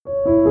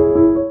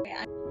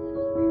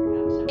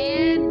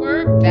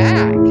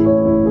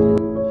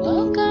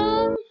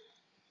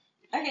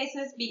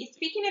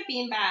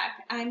being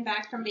back. I'm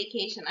back from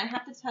vacation. I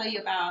have to tell you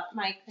about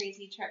my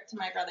crazy trip to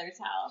my brother's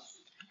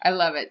house. I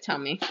love it. Tell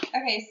me.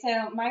 Okay,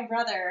 so my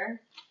brother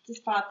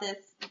just bought this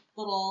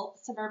little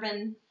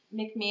suburban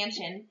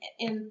McMansion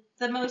in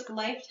the most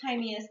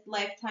lifetime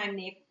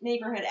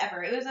neighborhood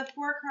ever. It was a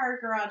 4-car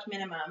garage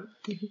minimum.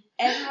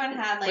 Everyone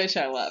had like Which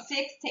I love.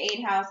 6 to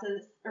 8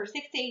 houses or 6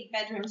 to 8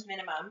 bedrooms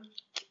minimum.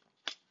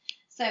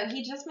 So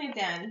he just moved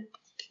in,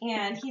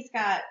 and he's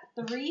got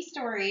 3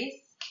 stories,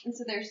 and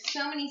so there's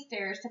so many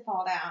stairs to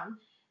fall down.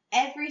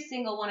 Every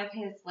single one of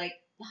his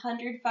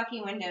 100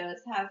 fucking windows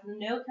has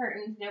no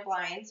curtains, no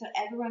blinds, so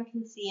everyone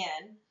can see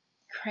in.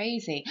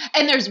 Crazy.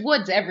 And there's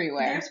woods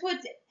everywhere. There's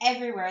woods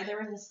everywhere. There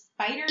was a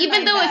spider.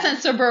 Even though it's in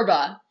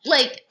suburba.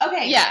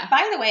 Okay. Yeah.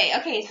 By the way,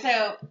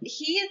 so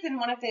he is in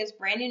one of those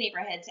brand new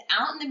neighborhoods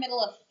out in the middle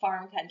of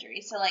farm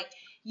country. So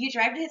you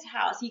drive to his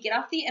house, you get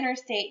off the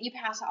interstate, you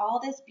pass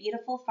all this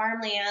beautiful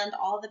farmland,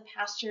 all the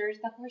pastures,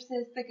 the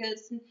horses, the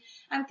goats. And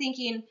I'm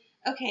thinking,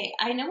 okay,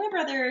 I know my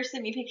brother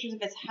sent me pictures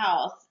of his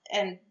house,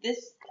 and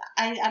this,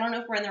 I don't know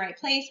if we're in the right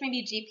place.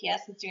 Maybe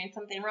GPS is doing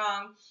something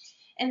wrong.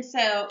 And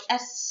so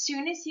as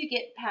soon as you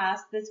get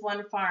past this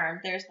one farm,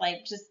 there's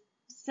just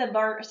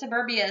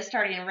suburbia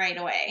starting right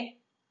away.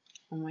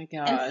 Oh my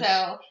gosh. And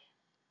so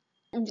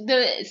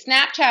the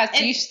Snapchats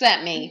you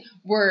sent me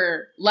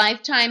were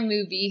Lifetime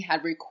movie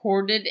had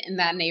recorded in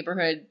that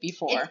neighborhood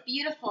before. It's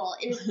beautiful.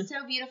 It is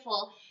so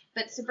beautiful.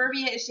 But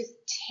suburbia is just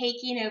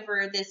taking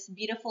over this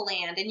beautiful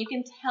land. And you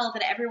can tell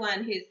that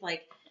everyone who's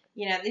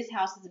these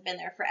houses have been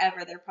there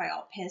forever. They're probably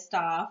all pissed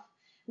off,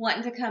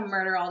 wanting to come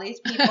murder all these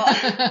people.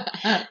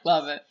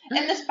 Love it.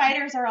 And the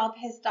spiders are all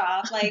pissed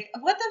off.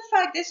 What the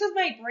fuck? This was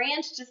my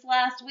branch just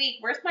last week.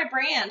 Where's my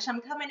branch?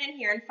 I'm coming in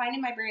here and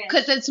finding my branch.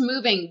 Because it's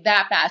moving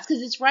that fast.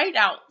 Because it's right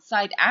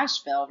outside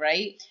Asheville,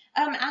 right?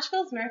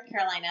 Asheville's North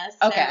Carolina.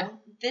 So okay.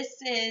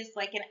 This is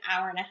an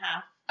hour and a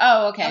half.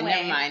 Oh, okay. away.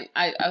 Never mind.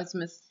 I was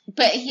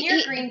But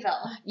near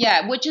Greenville.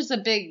 Yeah, which is a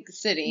big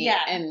city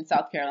in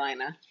South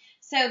Carolina.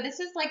 So this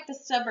is the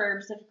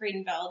suburbs of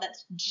Greenville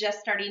that's just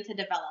starting to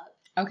develop.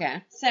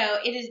 Okay. So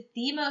it is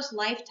the most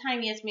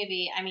lifetimiest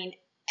movie. I mean,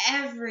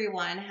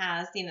 everyone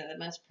has, the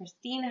most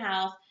pristine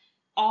house,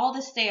 all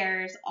the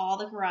stairs, all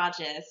the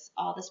garages,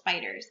 all the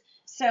spiders.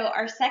 So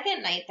our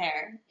second night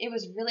there, it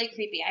was really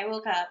creepy. I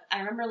woke up. I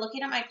remember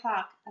looking at my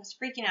clock. I was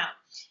freaking out.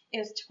 It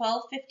was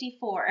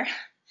 12:54,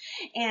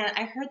 and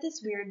I heard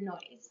this weird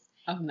noise.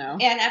 Oh, no.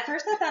 And at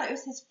first I thought it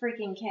was his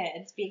freaking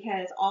kids,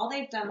 because all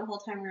they've done the whole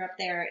time we were up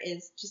there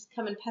is just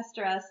come and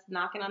pester us,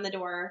 knocking on the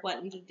door,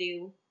 wanting to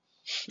do.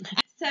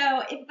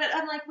 But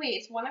I'm like, wait,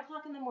 it's 1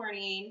 o'clock in the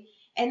morning.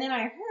 And then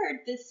I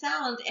heard this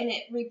sound, and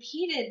it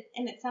repeated,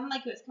 and it sounded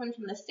like it was coming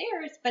from the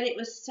stairs, but it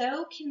was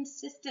so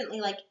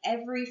consistently,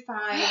 every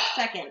 5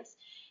 seconds.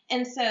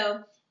 And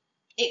so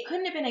it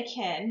couldn't have been a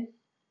kid,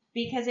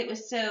 because it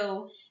was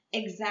so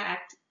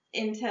exact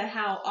into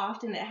how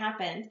often it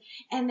happened.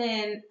 And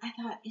then I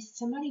thought, is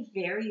somebody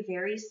very,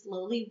 very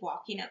slowly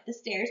walking up the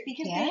stairs?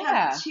 Because they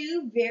have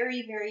 2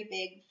 very, very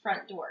big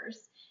front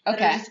doors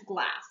that are just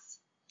glass.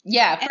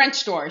 Yeah,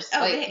 French doors.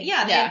 They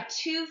have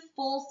 2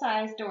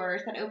 full-size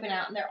doors that open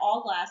out, and they're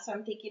all glass, so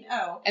I'm thinking,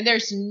 And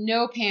there's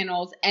no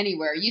panels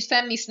anywhere. You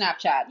sent me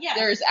Snapchat. Yes.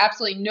 There's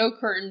absolutely no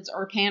curtains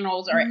or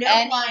panels or no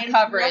any blinds,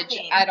 coverage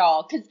nothing. at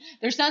all. Because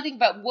there's nothing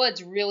but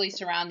woods really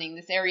surrounding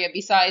this area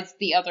besides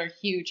the other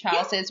huge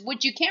houses,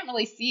 which you can't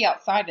really see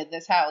outside of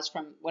this house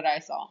from what I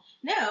saw.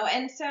 No,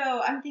 and so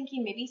I'm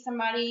thinking maybe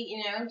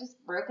somebody, just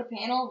broke a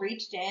panel,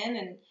 reached in,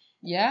 and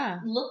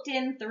looked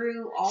in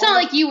through all. It's not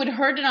like you would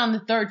heard it on the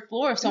 3rd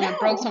floor if someone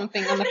broke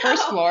something on the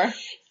 1st floor.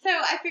 So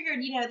I figured,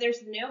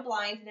 there's no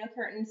blinds, no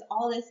curtains,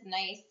 all this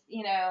nice,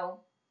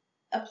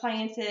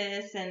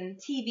 appliances and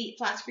TV,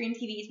 flat screen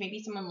TVs.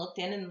 Maybe someone looked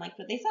in and liked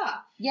what they saw.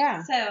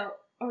 Yeah. So,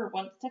 or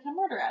wants to come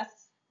murder us.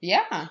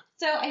 Yeah.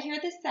 So I hear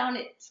this sound.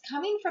 It's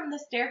coming from the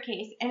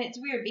staircase, and it's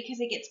weird because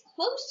it gets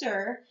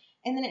closer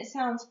and then it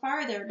sounds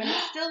farther, but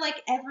it's still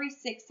every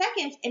 6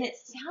 seconds, and it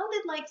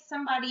sounded like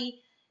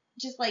somebody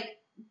just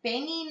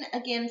banging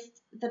against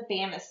the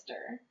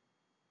banister.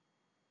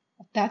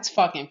 That's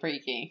fucking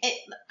freaky.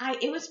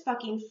 It was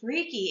fucking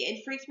freaky.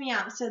 It freaked me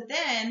out. So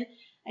then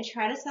I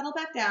try to settle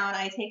back down.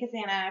 I take a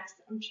Xanax.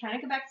 I'm trying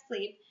to go back to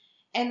sleep.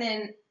 And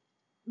then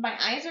my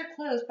eyes are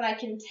closed, but I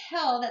can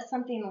tell that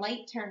something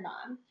light turned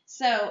on.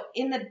 So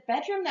in the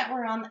bedroom that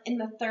we're on, in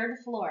the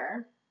 3rd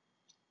floor,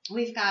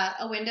 we've got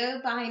a window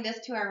behind us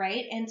to our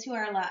right and to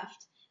our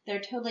left. They're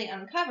totally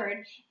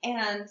uncovered.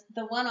 And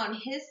the one on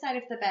his side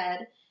of the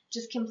bed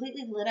just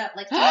completely lit up,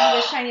 like somebody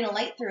was shining a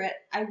light through it.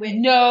 I went,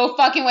 no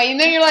fucking way. And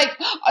then you're like,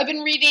 I've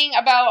been reading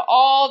about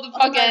all the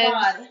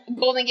fucking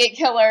Golden Gate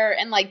Killer,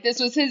 and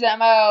this was his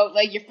MO.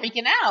 You're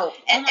freaking out.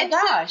 Oh my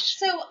gosh.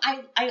 So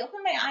I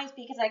opened my eyes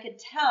because I could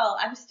tell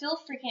I'm still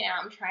freaking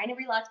out. I'm trying to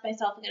relax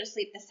myself and go to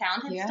sleep. The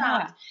sound had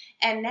stopped,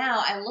 and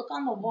now I look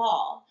on the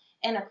wall,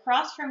 and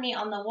across from me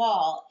on the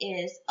wall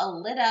is a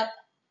lit up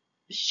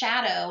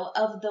shadow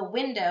of the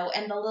window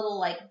and the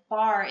little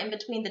bar in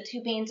between the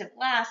 2 panes of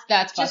glass.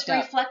 That's just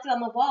reflected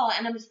on the wall,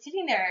 and I'm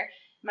sitting there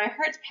My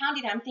heart's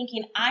pounding. I'm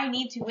thinking, I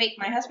need to wake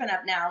my husband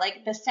up now.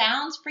 Like, the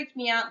sounds freaked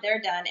me out.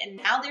 They're done. And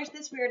now there's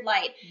this weird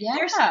light.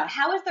 Yeah.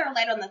 How is there a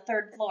light on the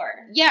third floor?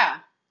 Yeah.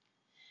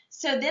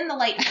 So then the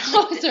light...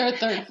 How is there a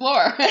third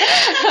floor? So then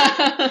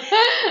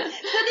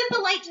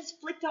the light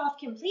just flicked off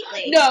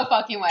completely. No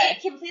fucking way.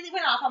 It completely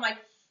went off. I'm like,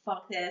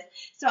 fuck this.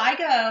 So I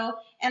go,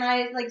 and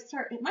I, like,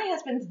 start... My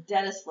husband's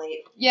dead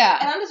asleep. Yeah.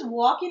 And I'm just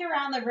walking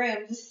around the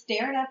room, just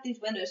staring out these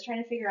windows,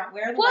 trying to figure out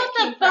where the light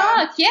came from. What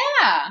the fuck?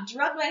 Yeah.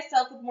 Drugged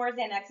myself with more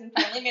Xanax and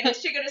finally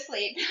managed to go to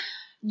sleep.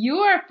 You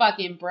are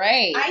fucking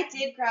brave. I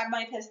did grab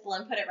my pistol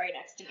and put it right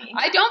next to me.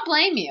 I don't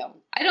blame you.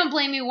 I don't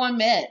blame you one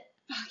bit.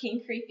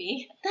 Fucking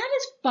creepy. That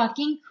is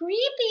fucking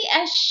creepy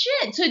as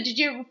shit. So did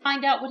you ever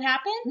find out what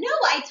happened? No,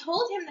 I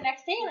told him the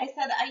next day, and I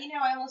said, I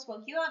almost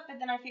woke you up, but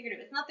then I figured it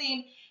was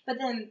nothing. But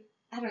then,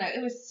 I don't know,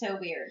 it was so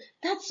weird.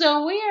 That's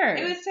so weird.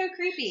 It was so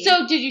creepy.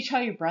 So did you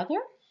tell your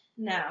brother?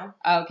 No.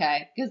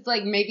 Okay. Because,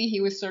 like, maybe he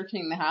was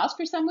searching the house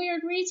for some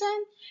weird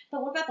reason?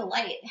 But what about the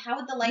light? How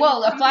would the light...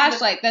 Well, a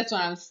flashlight, that's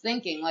what I was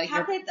thinking. Like,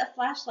 how could a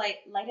flashlight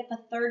light up a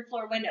third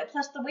floor window?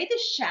 Plus, the way the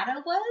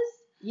shadow was...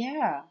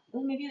 Yeah.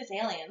 Well, maybe it was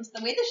aliens.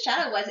 The way the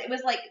shadow was, it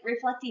was, like,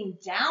 reflecting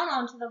down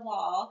onto the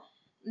wall,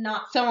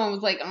 not... Someone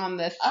was, like, on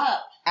this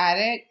up.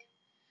 Attic.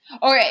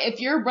 Alright, if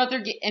your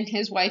brother and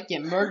his wife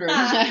get murdered in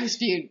the next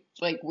few,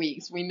 like,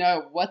 weeks, we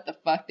know what the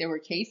fuck they were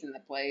casing the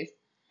place.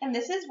 And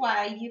this is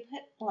why you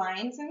put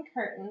blinds and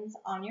curtains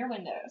on your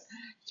windows.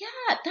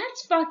 Yeah,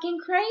 that's fucking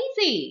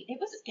crazy. It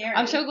was scary.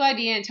 I'm so glad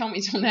you didn't tell me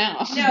till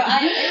now. No,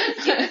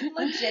 it was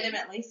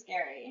legitimately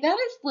scary. That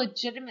is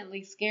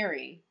legitimately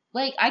scary.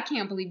 Like, I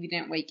can't believe you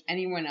didn't wake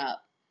anyone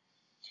up.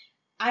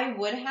 I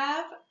would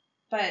have,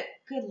 but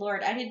good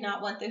Lord, I did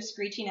not want those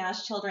screeching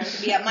ass children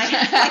to be at my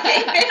house like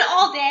they've been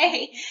all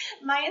day.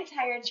 My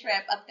entire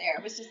trip up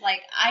there was just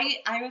like,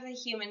 I was a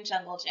human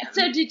jungle gym.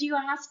 So did you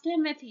ask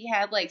him if he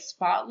had, like,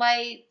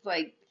 spotlights?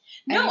 Like,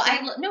 no,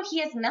 no,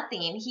 he has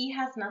nothing. He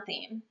has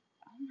nothing.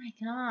 Oh my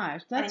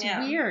gosh, that's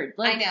weird.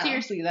 Like,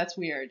 seriously, that's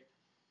weird.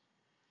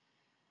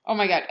 Oh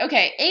my god.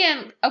 Okay,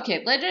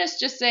 let us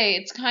just say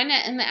it's kind of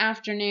in the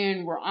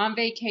afternoon. We're on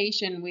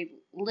vacation. We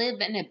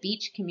live in a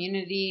beach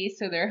community,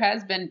 so there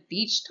has been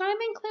beach time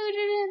included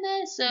in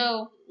this.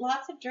 So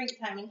lots of drink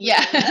time included.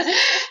 Yeah.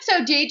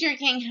 So day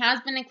drinking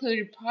has been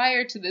included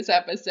prior to this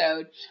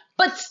episode,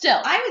 but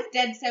still, I was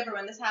dead sober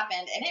when this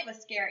happened, and it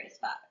was scary as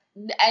fuck.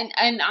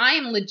 And I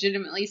am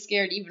legitimately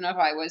scared, even if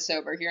I was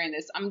sober hearing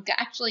this. I'm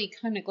actually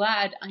kind of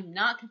glad I'm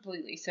not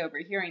completely sober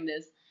hearing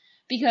this,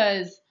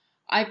 because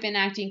I've been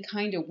acting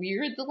kind of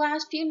weird the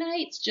last few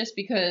nights, just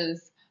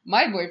because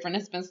my boyfriend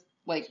has been,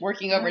 like,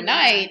 working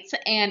overnight,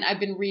 and I've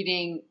been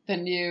reading the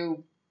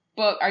new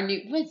book,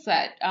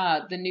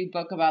 the new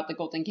book about the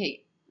Golden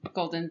State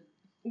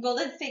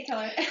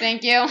Killer.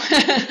 Thank you.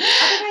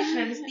 Otherwise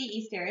known as the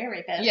East Area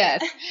Rapist.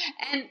 Yes.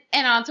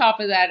 And on top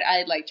of that,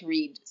 I'd like to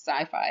read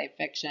sci-fi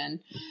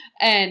fiction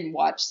and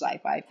watch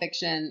sci-fi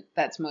fiction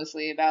that's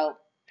mostly about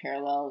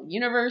parallel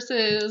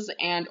universes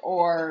and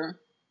or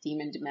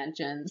demon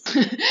dimensions.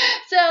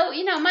 So,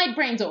 my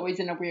brain's always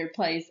in a weird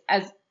place,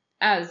 as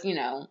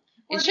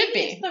it should be.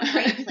 It's the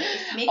right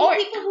place. Maybe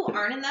people who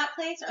aren't in that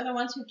place are the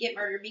ones who get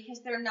murdered because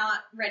they're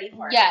not ready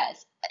for it.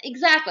 Yes,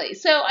 exactly.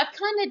 So I've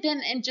kind of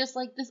been in just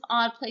like this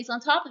odd place on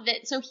top of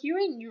it. So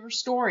hearing your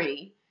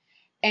story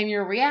and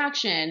your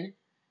reaction,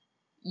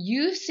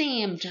 you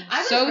seemed so sane.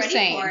 I was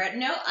ready for it.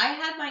 No, I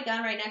had my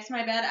gun right next to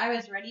my bed. I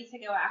was ready to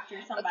go after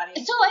somebody.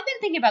 So I've been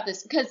thinking about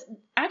this because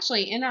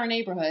actually in our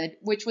neighborhood,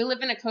 which we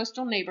live in a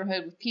coastal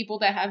neighborhood with people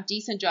that have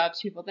decent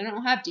jobs, people that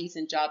don't have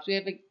decent jobs, we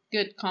have a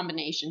good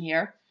combination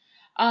here.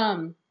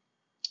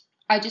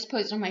 I just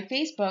posted on my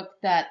Facebook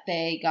that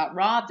they got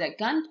robbed at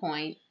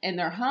gunpoint in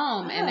their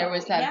home, and there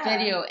was that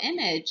video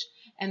image,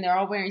 and they're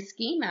all wearing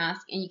ski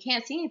masks, and you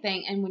can't see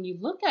anything. And when you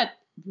look at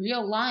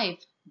real life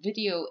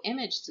video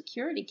image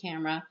security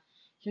camera,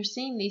 you're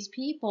seeing these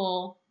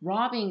people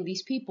robbing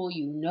these people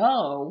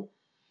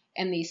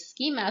and these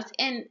ski masks.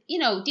 And,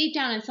 deep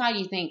down inside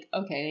you think,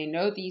 okay, they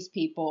know these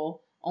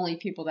people. Only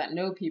people that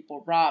know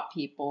people rob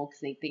people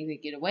because they think they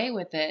get away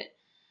with it.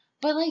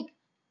 But, like,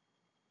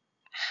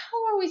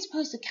 how are we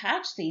supposed to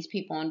catch these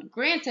people? And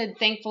granted,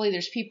 thankfully,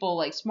 there's people,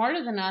 like,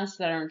 smarter than us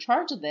that are in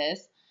charge of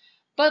this.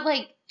 But,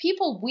 like,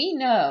 people we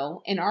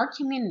know in our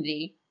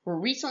community were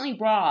recently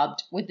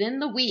robbed within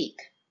the week.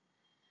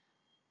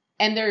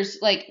 And there's,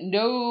 like,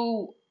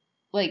 no,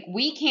 like,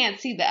 we can't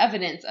see the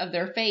evidence of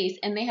their face.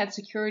 And they had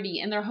security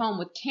in their home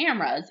with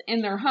cameras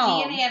in their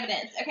home. DNA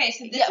evidence. Okay,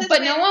 so this is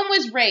but no one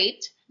was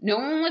raped. No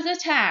one was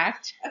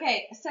attacked.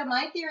 Okay, so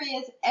my theory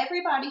is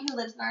everybody who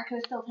lives in our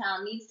coastal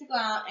town needs to go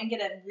out and get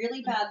a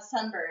really bad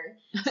sunburn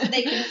so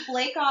they can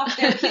flake off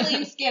their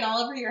peeling skin all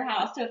over your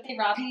house. So if they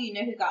rob you, you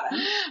know who got them.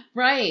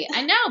 Right.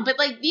 I know, but,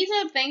 like, these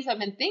are the things I've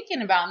been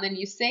thinking about, and then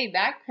you say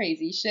that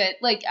crazy shit,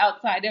 like,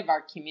 outside of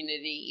our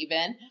community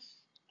even.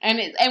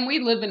 And we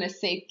live in a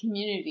safe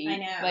community. I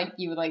know. Like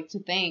you would like to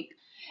think.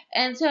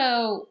 And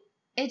so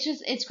and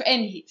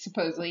he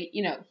supposedly,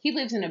 he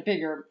lives in a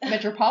bigger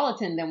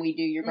metropolitan than we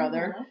do, your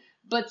brother. Mm-hmm.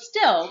 But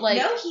still, like...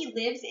 No, he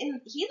lives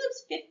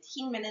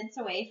 15 minutes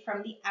away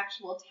from the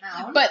actual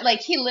town. But,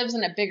 like, he lives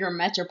in a bigger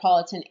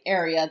metropolitan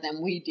area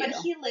than we do. But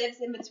he lives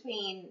in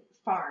between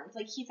farms.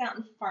 Like, he's out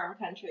in farm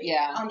country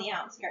on the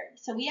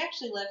outskirts. So we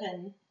actually live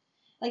in,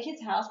 like,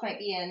 his house might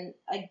be in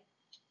a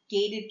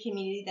gated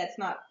community that's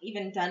not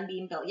even done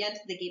being built yet.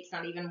 So the gate's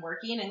not even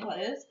working and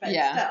closed. But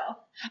still.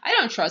 I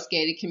don't trust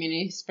gated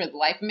communities for the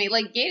life of me.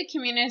 Like, gated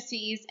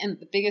communities in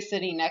the biggest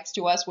city next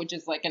to us, which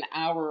is, like, an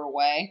hour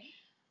away,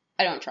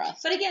 I don't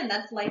trust. But again,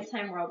 that's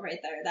Lifetime world right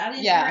there. That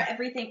is where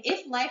everything.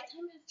 If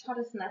Lifetime has taught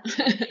us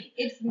nothing,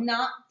 it's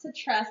not to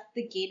trust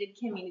the gated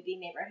community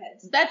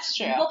neighborhoods. That's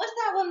true. What was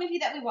that one movie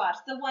that we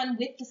watched? The one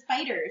with the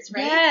spiders,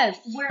 right? Yes.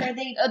 Where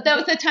they. That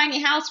was the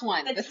tiny house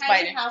one. The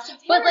tiny house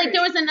of terrors. But like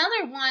there was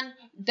another one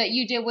that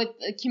you did with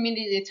the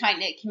community, the tight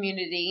knit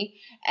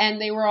community, and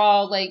they were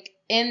all like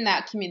in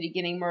that community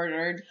getting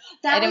murdered.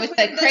 That and was it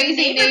was the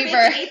crazy neighbor.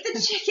 Ate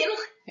the chicken.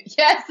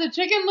 Yes, the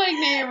chicken leg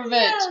neighbor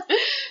bitch.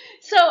 Yes.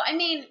 So, I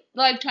mean,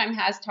 Lifetime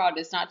has taught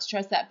us not to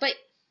trust that. But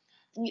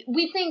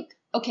we think,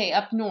 okay,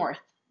 up north,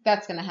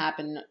 that's going to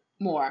happen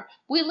more.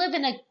 We live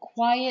in a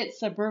quiet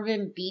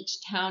suburban beach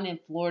town in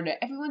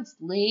Florida. Everyone's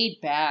laid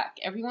back.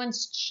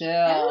 Everyone's chill.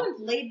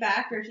 Everyone's laid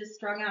back or just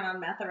strung out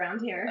on meth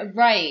around here.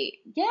 Right.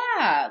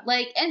 Yeah.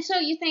 Like, and so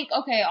you think,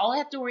 okay, all I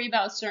have to worry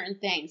about is certain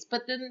things.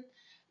 But then,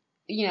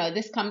 you know,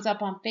 this comes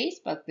up on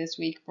Facebook this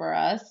week for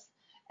us.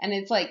 And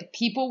it's like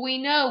people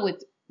we know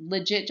with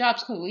legit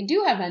jobs, because we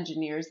do have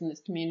engineers in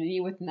this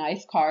community with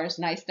nice cars,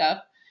 nice stuff.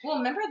 Well,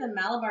 remember the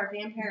Malabar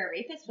vampire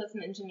rapist was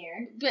an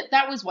engineer. But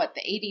that was what,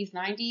 the 80s,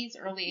 90s,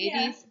 early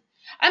 80s?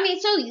 I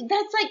mean, so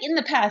that's like in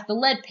the past, the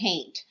lead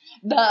paint,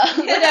 the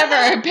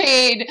whatever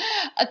paid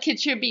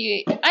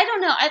contribute. I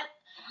don't know.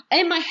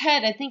 In my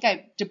head, I think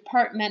I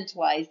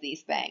departmentalize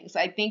these things.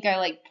 I think I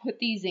like put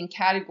these in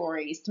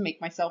categories to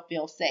make myself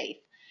feel safe.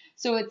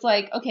 So it's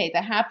like, okay,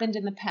 that happened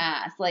in the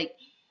past. Like,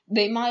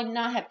 they might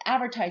not have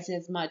advertised it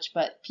as much,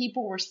 but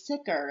people were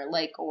sicker,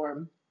 like,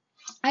 or,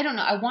 I don't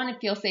know, I want to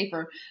feel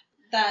safer.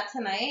 That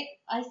tonight,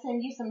 I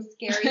send you some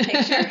scary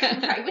picture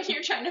right when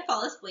you're trying to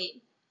fall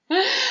asleep.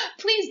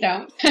 Please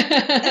don't.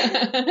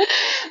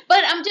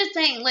 But I'm just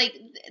saying, like,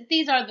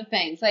 these are the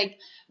things. Like,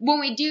 when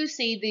we do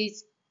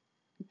see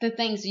the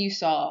things you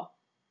saw,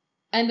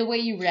 and the way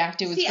you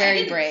reacted was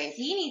very brave. I didn't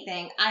see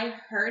anything. I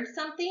heard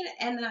something,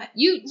 and then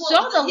you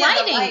saw the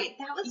lighting. The light.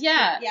 That was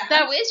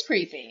that was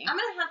creepy. I'm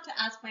gonna have to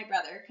ask my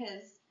brother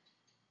because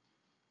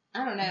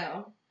I don't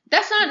know.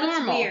 That's not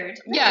normal. Weird.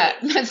 Yeah,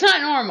 that's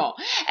not normal.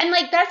 And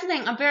like that's the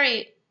thing.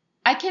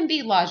 I can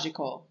be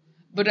logical,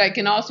 but I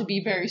can also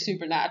be very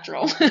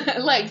supernatural.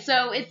 Like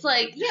so, it's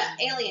like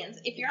aliens.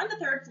 If you're on the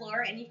 3rd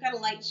floor and you've got a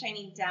light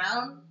shining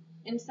down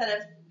instead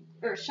of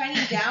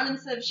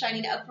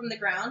shining up from the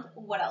ground,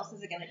 what else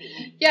is it going to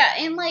be? Yeah,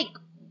 and like,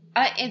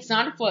 it's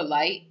not a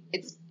floodlight.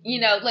 It's, you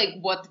know,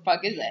 like, what the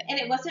fuck is it? And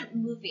it wasn't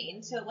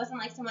moving, so it wasn't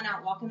like someone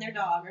out walking their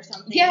dog or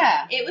something.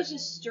 Yeah. It was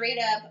just straight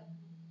up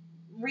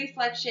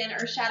reflection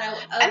or shadow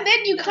of and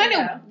then you kind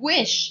of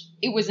wish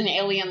it was an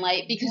alien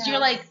light because you're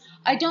like,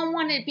 I don't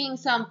want it being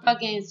some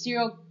fucking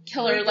serial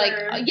killer, like,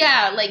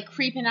 like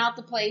creeping out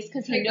the place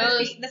because he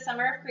knows. The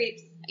summer of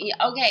creeps. Yeah,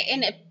 okay,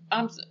 and if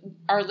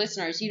our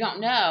listeners, you don't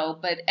know,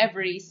 but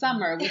every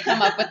summer we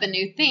come up with a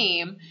new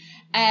theme,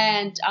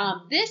 and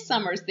this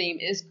summer's theme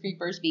is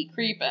Creepers Be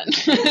Creepin'.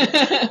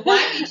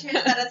 Why we chose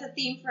that as a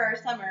theme for our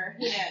summer,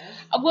 who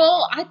knows?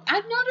 Well, I've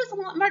noticed a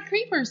lot more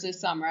creepers this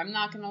summer, I'm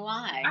not going to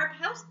lie. Our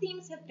past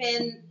themes have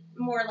been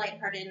more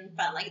lighthearted and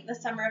fun, like the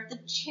summer of the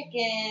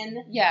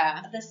chicken.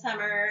 Yeah. The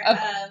summer of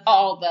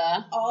all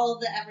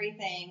the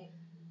everything.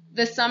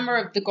 The summer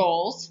of the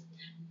goals.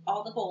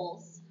 All the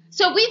goals.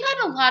 So we've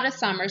had a lot of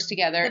summers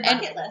together. The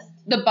bucket list.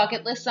 The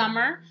bucket list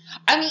summer.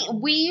 I mean,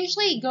 we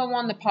usually go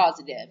on the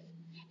positive.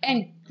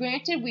 And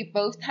granted, we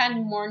both had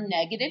more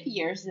negative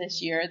years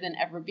this year than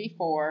ever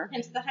before.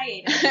 Hence the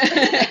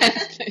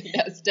hiatus.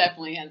 Yes,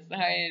 definitely hence the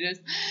hiatus.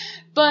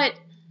 But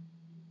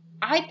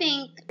I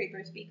think...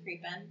 Creepers be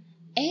creepin'.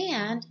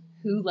 And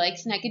who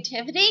likes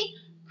negativity?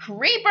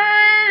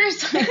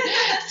 Creepers!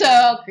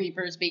 So,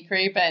 creepers be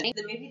creeping.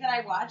 The movie that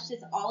I watched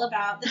is all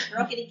about this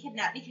girl getting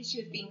kidnapped because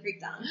she was being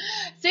creeped on.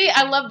 See,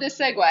 I love this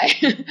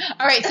segue.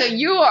 All right, so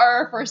you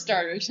are our first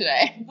starter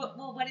today.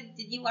 Well,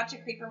 did you watch a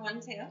creeper one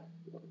too?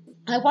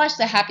 I watched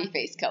The Happy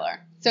Face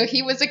Killer. So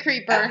he was a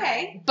creeper.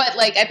 Okay. But,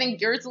 like, I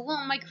think yours is a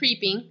little my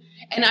creeping.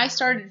 And I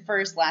started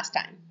first last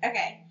time.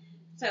 Okay.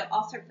 So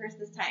I'll start first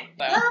this time.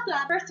 Blah,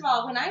 blah. First of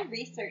all, when I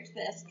researched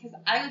this, because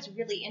I was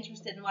really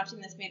interested in watching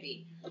this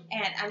movie,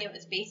 and I knew it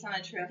was based on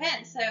a true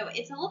event, so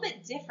it's a little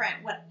bit different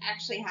what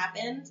actually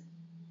happened.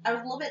 I was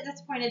a little bit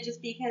disappointed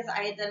just because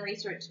I had done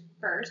research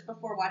first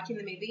before watching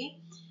the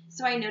movie,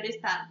 so I noticed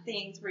that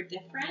things were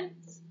different.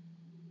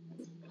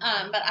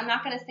 But I'm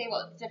not going to say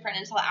what's different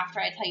until after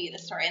I tell you the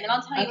story. And then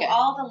I'll tell you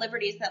all the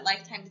liberties that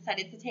Lifetime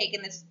decided to take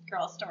in this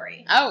girl's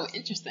story. Oh,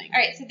 interesting. All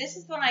right, so this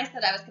is the one I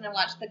said I was going to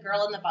watch, The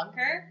Girl in the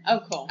Bunker.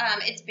 Oh, cool.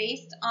 It's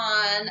based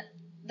on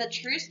the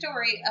true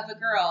story of a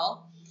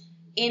girl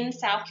in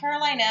South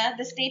Carolina,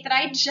 the state that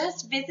I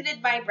just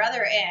visited my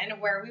brother in,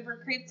 where we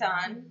were creeped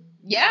on.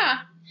 Yeah,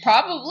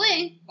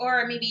 probably.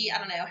 Or maybe, I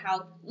don't know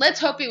how.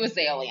 Let's hope it was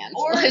aliens.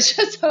 Let's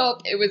just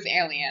hope it was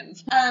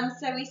aliens.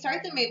 So we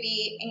start the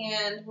movie,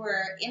 and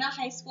we're in a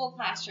high school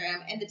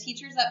classroom, and the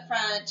teacher's up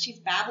front. She's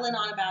babbling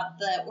on about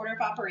the order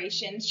of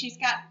operations. She's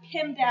got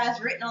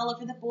PIMDAS written all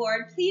over the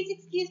board. Please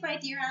excuse my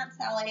dear Aunt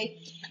Sally.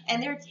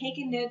 And they're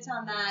taking notes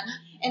on that.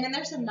 And then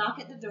there's a knock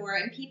at the door,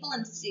 and people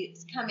in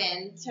suits come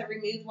in to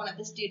remove one of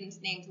the students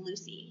named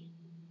Lucy.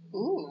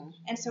 Ooh.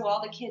 And so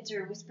all the kids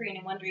are whispering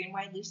and wondering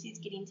why Lucy's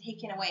getting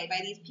taken away by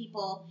these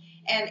people.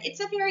 And it's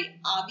a very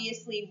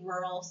obviously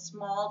rural,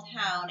 small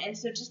town. And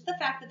so just the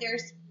fact that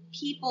there's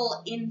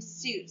people in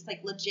suits,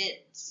 like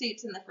legit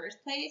suits in the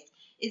first place,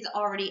 is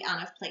already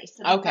out of place.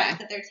 So the fact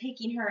that they're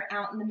taking her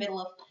out in the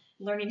middle of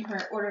learning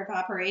her order of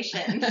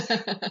operations is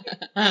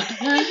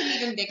an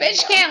even bigger Bitch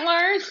deal. can't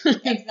learn.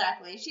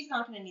 Exactly. She's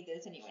not going to need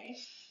those anyway.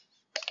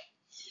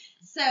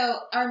 So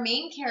our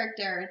main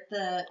character,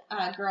 the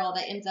girl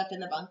that ends up in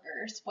the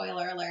bunker,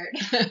 spoiler alert.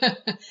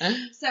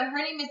 So her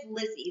name is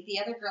Lizzie. The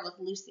other girl is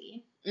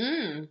Lucy.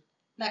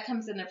 That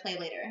comes into play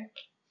later.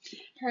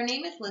 Her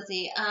name is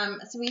Lizzie.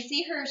 So we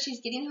see her.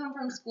 She's getting home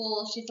from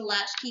school. She's a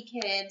latchkey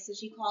kid. So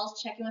she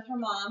calls, checking with her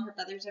mom. Her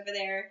brother's over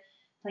there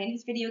playing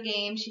his video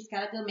game. She's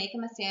got to go make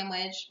him a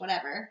sandwich,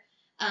 whatever.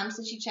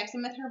 So she checks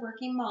in with her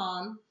working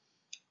mom.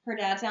 Her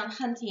dad's out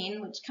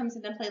hunting, which comes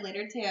into play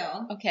later,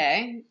 too.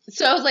 Okay.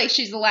 So, like,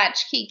 she's a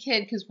latchkey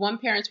kid because one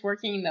parent's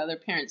working and the other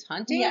parent's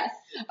hunting? Yes.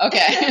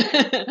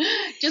 Okay.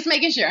 Just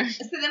making sure.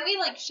 So then we,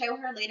 show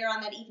her later on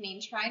that evening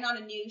trying on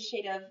a new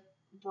shade of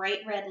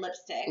bright red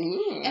lipstick.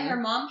 Ooh. And her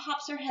mom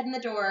pops her head in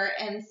the door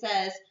and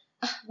says,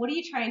 "What are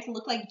you trying to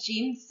look like,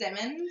 Gene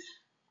Simmons?"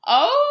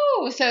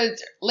 Oh, so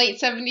it's late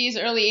 70s,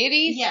 early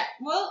 80s? Yeah.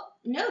 Well,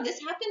 no, this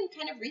happened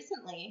kind of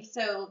recently.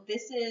 So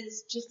this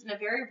is just in a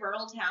very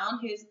rural town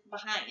who's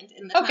behind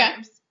in the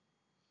times.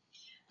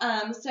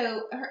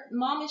 So her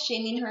mom is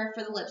shaming her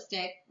for the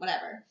lipstick,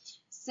 whatever.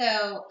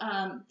 So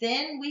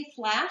then we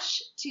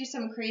flash to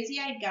some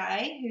crazy-eyed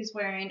guy who's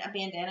wearing a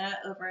bandana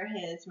over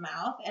his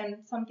mouth and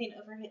something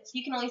over his...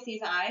 You can only see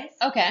his eyes.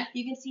 Okay.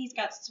 You can see he's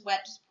got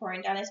sweat just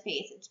pouring down his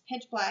face. It's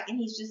pitch black, and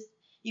he's just...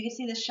 You can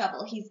see the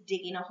shovel. He's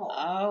digging a hole.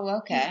 Oh,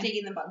 okay. He's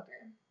digging the bunker.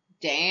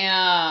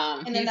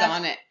 Damn. And he's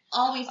on it.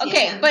 All we see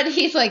Okay, of him. but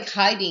he's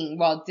hiding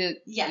while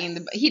Yes.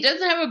 he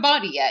doesn't have a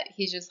body yet.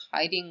 He's just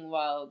hiding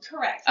while...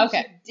 Correct. He's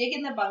okay. just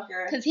digging the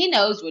bunker. Because he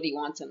knows what he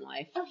wants in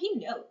life. Oh, he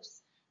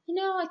knows.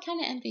 I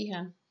kind of envy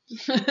him.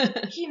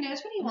 He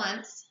knows what he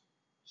wants.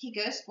 He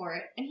goes for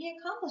it, and he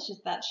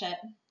accomplishes that shit.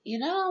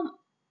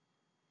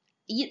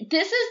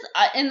 This is,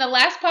 in the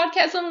last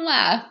podcast on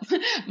Laugh,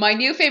 my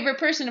new favorite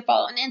person to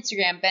follow on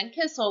Instagram, Ben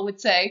Kissel, would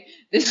say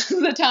this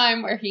is the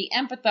time where he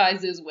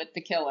empathizes with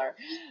the killer.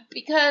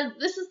 Because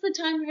this is the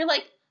time where you're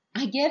like,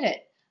 I get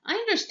it. I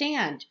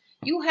understand.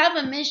 You have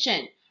a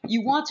mission.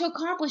 You want to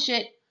accomplish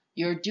it.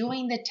 You're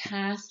doing the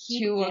task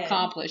to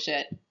accomplish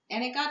it.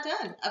 And it got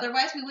done.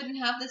 Otherwise, we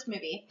wouldn't have this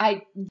movie.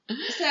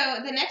 So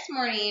the next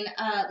morning,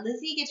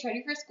 Lizzie gets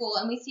ready for school,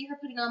 and we see her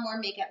putting on more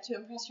makeup to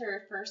impress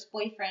her first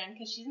boyfriend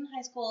because she's in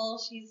high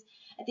school.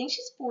 I think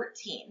she's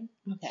 14.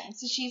 Okay.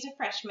 So she's a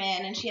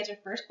freshman, and she has her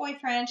first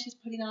boyfriend. She's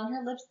putting on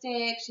her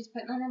lipstick. She's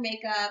putting on her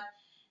makeup.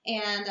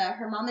 And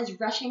her mom is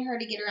rushing her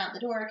to get her out the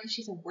door because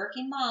she's a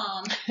working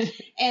mom.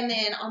 And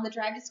then on the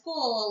drive to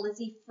school,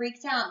 Lizzie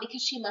freaks out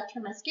because she left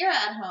her mascara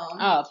at home.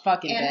 Oh,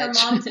 fucking bitch. And her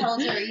mom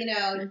tells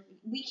her,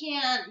 we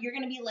can't, you're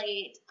going to be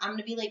late. I'm going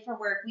to be late for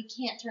work. We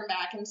can't turn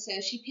back. And so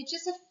she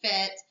pitches a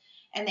fit,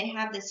 and they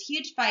have this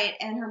huge fight.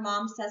 And her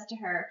mom says to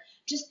her,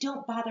 just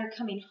don't bother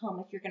coming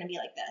home if you're going to be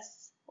like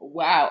this.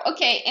 Wow.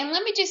 Okay, and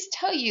let me just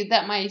tell you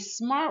that my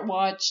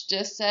smartwatch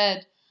just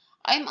said,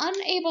 I'm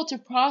unable to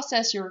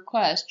process your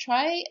request.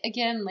 Try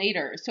again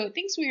later. So it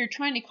thinks we are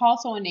trying to call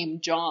someone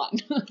named John.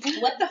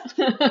 What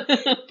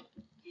the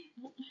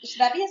Should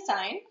that be a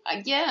sign?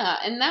 Yeah,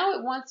 and now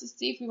it wants to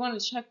see if we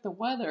want to check the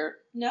weather.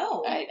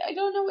 No. I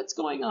don't know what's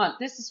going on.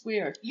 This is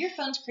weird. Your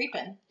phone's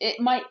creeping. It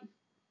might...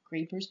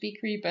 Creepers be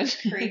creeping.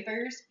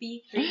 Creepers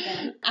be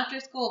creeping. After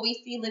school, we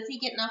see Lizzie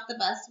getting off the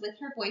bus with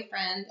her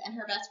boyfriend and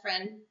her best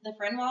friend. The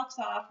friend walks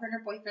off. Her and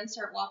her boyfriend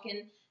start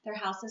walking. Their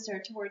houses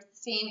are towards the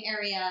same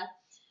area.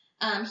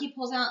 He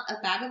pulls out a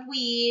bag of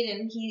weed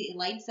and he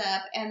lights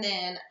up, and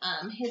then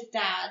his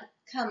dad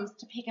comes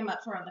to pick him up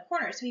from around the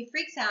corner. So he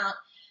freaks out.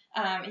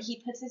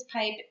 He puts his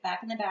pipe back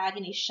in the bag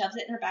and he shoves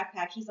it in her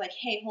backpack. He's like,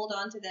 hey, hold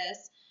on to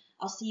this.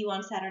 I'll see you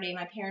on Saturday.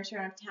 My parents are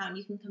out of town.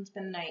 You can come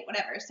spend the night,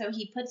 whatever. So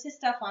he puts his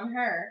stuff on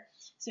her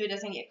so he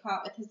doesn't get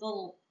caught with his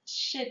little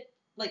shit,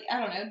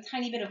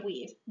 tiny bit of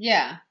weed.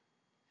 Yeah.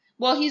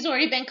 Well, he's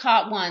already been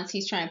caught once.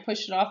 He's trying to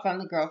push it off on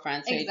the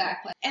girlfriend. So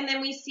exactly. And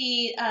then we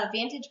see a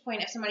vantage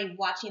point of somebody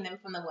watching them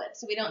from the woods.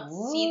 So we don't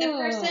see the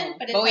person,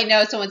 but we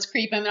know someone's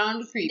creeping on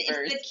the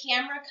creepers. It's the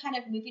camera kind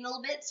of moving a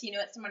little bit, so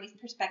it's somebody's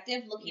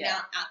perspective looking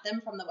out at them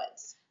from the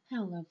woods. I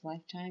love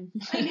Lifetime.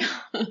 I know.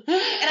 And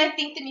I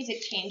think the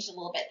music changed a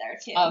little bit there,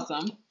 too.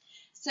 Awesome.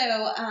 So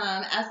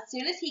as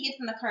soon as he gets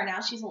in the car,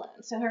 now she's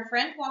alone. So her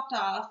friend walked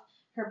off.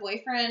 Her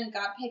boyfriend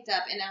got picked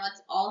up, and now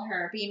it's all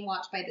her being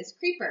watched by this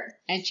creeper.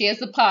 And she has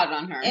the pot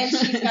on her. And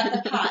she's got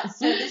the pot.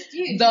 So this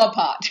dude... The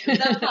pot.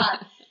 The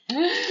pot.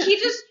 He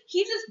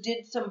just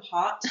did some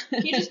pot.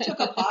 He just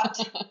took a pot.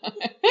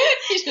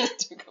 He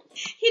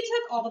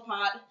took all the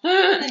pot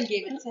and then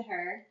gave it to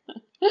her.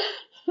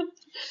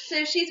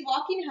 So she's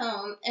walking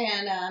home,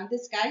 and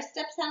this guy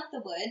steps out of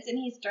the woods, and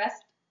he's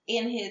dressed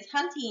in his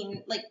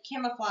hunting, like,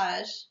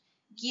 camouflage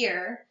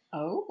gear.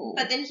 Oh.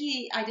 But then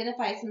he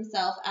identifies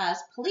himself as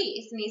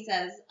police, and he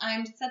says,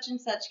 I'm such and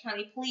such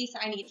county police.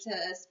 I need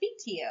to speak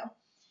to you.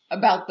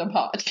 About the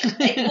pot.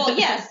 Well,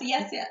 yes.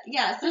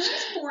 So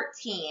she's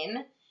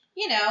 14.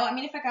 You know, I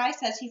mean, if a guy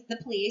says he's the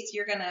police,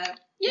 you're gonna...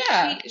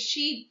 Yeah.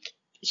 She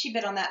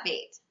bit on that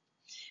bait.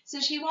 So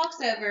she walks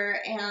over,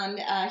 and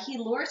he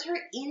lures her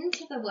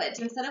into the woods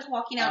instead of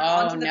walking out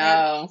onto the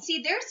road.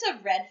 See, there's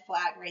a red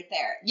flag right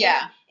there.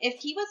 Yeah. If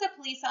he was a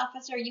police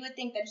officer, you would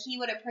think that he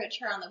would approach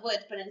her on the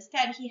woods, but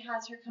instead he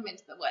has her come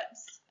into the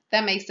woods.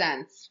 That makes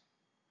sense.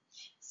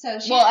 So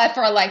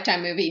for a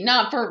Lifetime movie,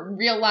 not for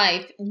real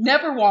life.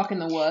 Never walk in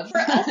the woods. For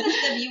us as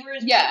the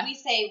viewers, we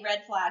say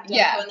red flag, don't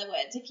go in the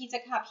woods. If he's a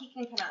cop, he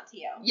can come out to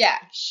you. Yeah.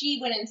 She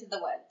went into the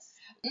woods.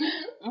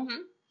 Mm-hmm.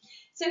 Mm-hmm.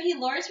 So he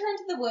lures her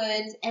into the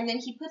woods, and then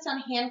he puts on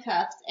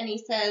handcuffs, and he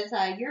says,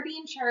 you're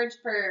being charged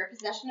for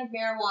possession of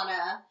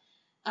marijuana,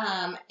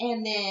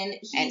 and then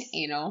he's... And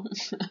anal.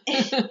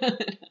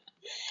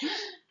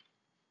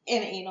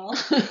 And anal.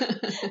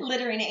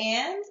 Littering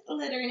and...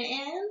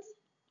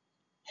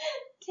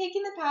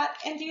 Taking the pot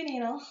and doing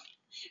anal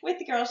with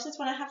the girls just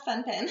want to have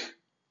fun pin.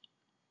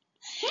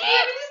 We were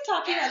just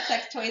talking about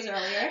sex toys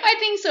earlier. I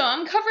think so.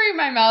 I'm covering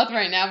my mouth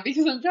right now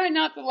because I'm trying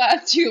not to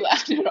laugh too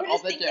loud at all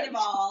the jokes. Thinking of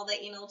all the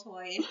anal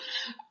toys.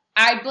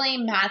 I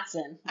blame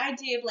Matson. I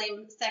do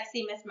blame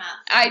sexy Miss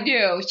Matson. I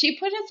do. She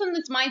put us in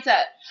this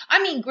mindset.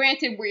 I mean,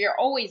 granted, we are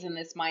always in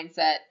this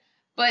mindset,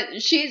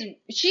 but she's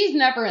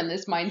never in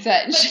this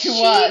mindset, and she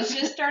was. She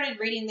just started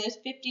reading those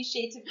 50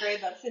 Shades of Grey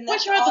books, and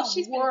that's which are all the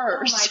she's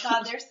worst. Been, oh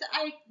my God,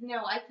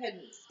 I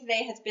couldn't.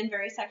 Today has been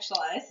very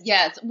sexualized.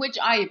 Yes, which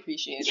I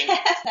appreciated.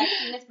 Yes,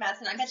 sexy Miss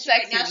Matson. I bet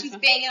right now she's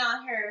banging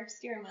on her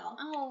steering wheel.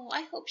 Oh,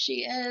 I hope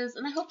she is,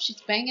 and I hope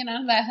she's banging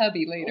on that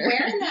hubby later.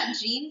 Wearing that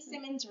Gene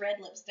Simmons red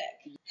lipstick.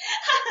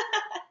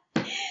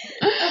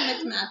 Oh,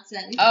 Miss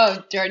Matson.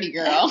 Oh, dirty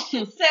girl.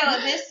 So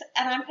this,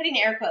 and I'm putting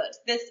air quotes,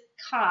 this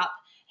cop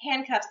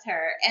handcuffs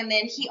her, and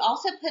then he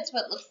also puts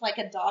what looks like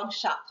a dog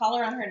shock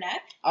collar on her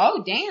neck.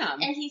 Oh,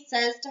 damn. And he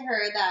says to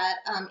her that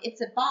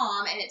it's a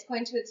bomb and it's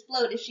going to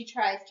explode if she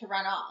tries to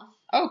run off.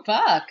 Oh,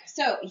 fuck.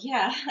 So,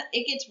 yeah,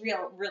 it gets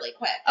real really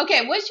quick.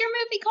 Okay, what's your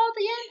movie called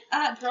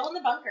again? Girl in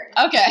the Bunker.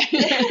 Okay.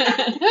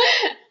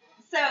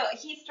 So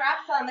he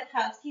straps on the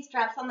cuffs, he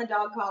straps on the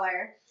dog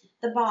collar,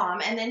 the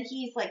bomb, and then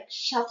he's like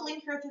shuffling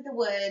her through the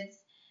woods.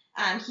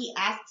 He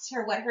asks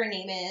her what her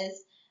name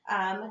is.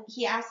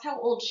 He asks how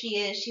old she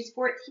is. She's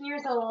 14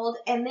 years old.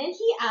 And then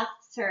he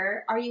asks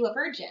her, are you a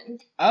virgin?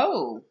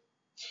 Oh.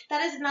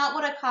 That is not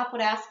what a cop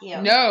would ask you.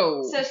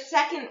 No. So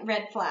second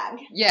red flag.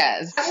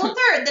 Yes. Well,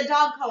 third, the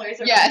dog collars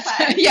are red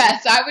flags.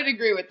 Yes, I would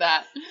agree with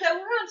that. So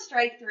we're on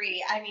strike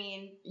 3. I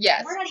mean,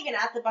 yes. We're not even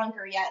at the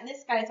bunker yet, and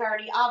this guy's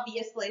already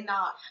obviously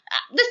not.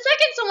 The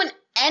second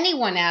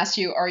anyone asks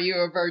you, are you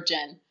a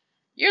virgin?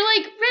 You're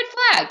like, red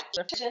flag.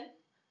 Virgin?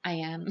 I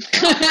am.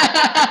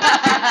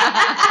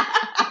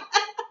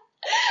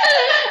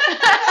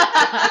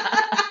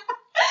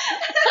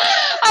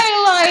 I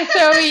lie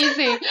so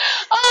easy.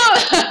 Oh.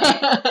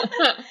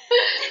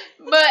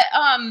 But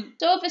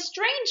so if a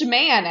strange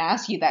man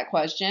asks you that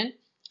question,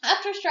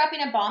 after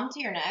strapping a bomb to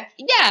your neck,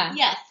 yeah,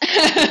 yes,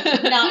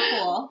 not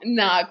cool.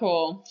 Not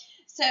cool.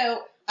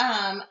 So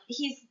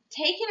he's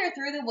taking her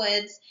through the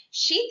woods.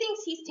 She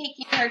thinks he's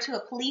taking her to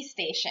a police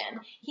station.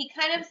 He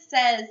kind of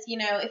says, you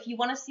know, if you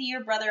want to see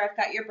your brother, I've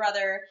got your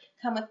brother.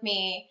 Come with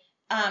me.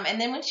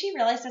 And then when she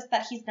realizes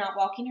that he's not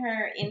walking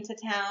her into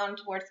town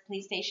towards the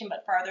police station,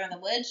 but farther in the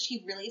woods,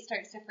 she really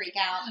starts to freak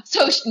out.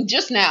 So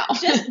just now.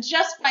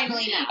 Just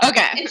finally now.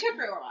 Okay. It took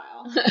her a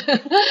while.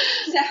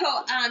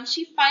 So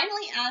she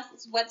finally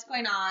asks what's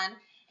going on,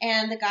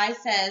 and the guy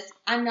says,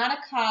 I'm not a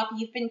cop.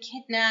 You've been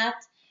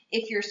kidnapped.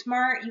 If you're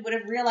smart, you would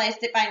have realized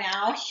it by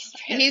now.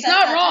 He's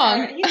not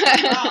wrong. He's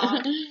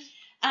not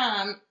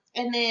wrong.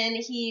 And then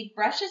he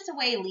brushes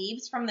away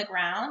leaves from the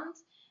ground,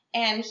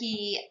 and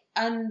he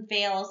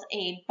unveils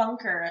a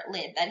bunker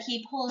lid that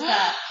he pulls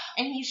up,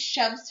 and he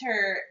shoves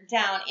her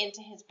down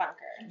into his bunker.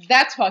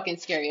 That's fucking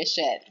scary as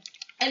shit.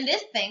 And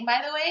this thing,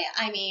 by the way,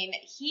 I mean,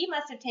 he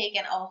must have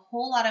taken a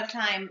whole lot of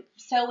time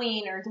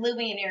sewing or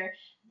gluing or,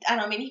 I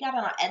don't know, maybe he got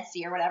it on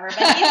Etsy or whatever, but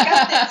he's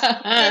got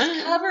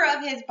this cover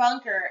of his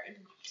bunker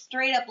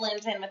straight up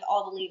blends in with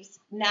all the leaves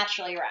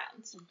naturally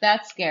around.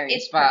 That's scary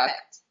as fuck.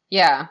 Perfect.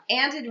 Yeah.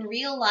 And in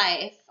real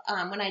life,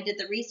 when I did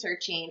the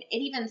researching, it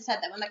even said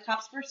that when the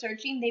cops were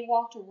searching, they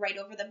walked right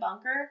over the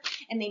bunker,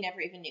 and they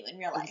never even knew in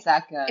real life. Is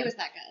that good? It was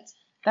that good.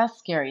 That's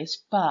scary as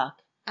fuck.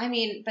 I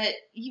mean, but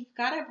you've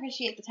got to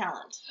appreciate the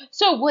talent.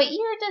 So what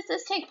year does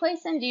this take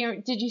place in?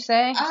 Did you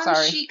say?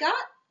 Sorry. She got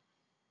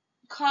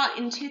caught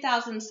in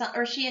 2000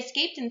 or she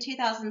escaped in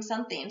 2000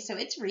 something, so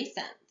it's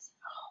recent.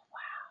 Oh,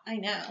 wow. I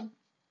know.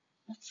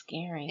 That's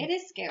scary. It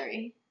is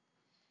scary.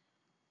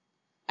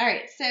 All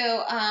right,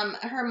 so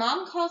her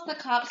mom calls the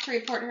cops to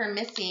report her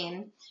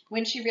missing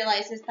when she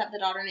realizes that the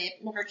daughter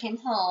never came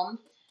home.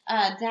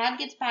 Dad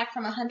gets back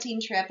from a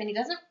hunting trip, and he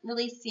doesn't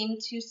really seem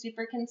too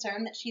super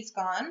concerned that she's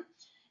gone.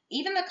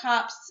 Even the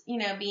cops,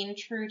 being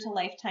true to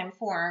Lifetime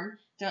form,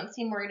 don't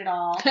seem worried at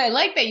all. I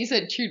like that you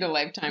said true to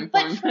Lifetime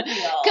But form. for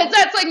real. Because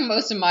that's like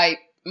most of my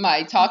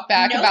talk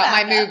back No about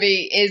backup. my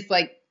movie is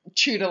like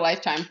true to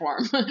Lifetime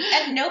form.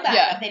 And no backup.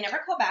 Yeah. They never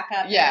call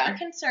backup. They're Yeah. never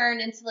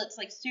concerned until it's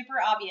like super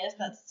obvious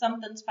that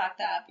something's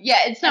fucked up.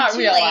 Yeah, it's not too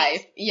real late.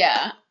 life.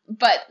 Yeah.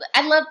 But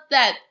I love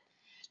that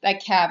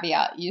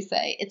caveat you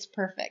say. It's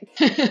perfect.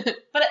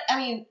 But I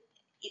mean,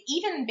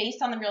 even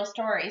based on the real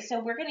story, so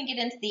we're going to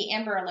get into the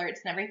Amber Alerts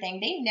and everything.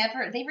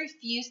 They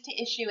refuse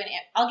to issue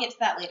I'll get to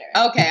that later.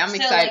 Okay, I'm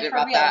excited for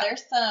about real, that.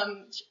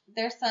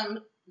 There's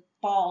some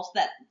balls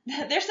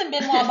there's some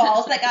Benoit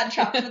balls that got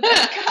dropped with those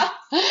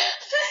cops.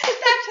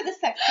 Back to the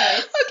sex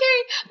toys. Okay,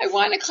 I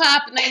want to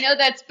clap, and I know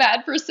that's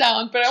bad for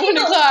sound, but I want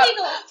to Kegels, clap.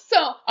 Kegels.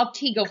 So I'll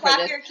kegel Clap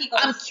for this. your Kegels.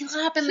 I'm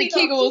clapping the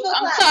Kegel, kegels. Kegel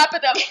I'm clap.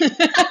 clapping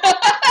them.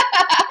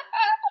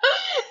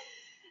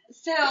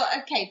 So,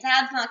 okay,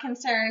 Dad's not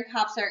concerned.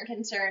 Cops aren't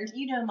concerned.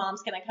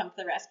 Mom's going to come to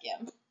the rescue.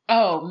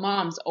 Oh,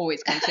 moms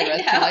always come to the I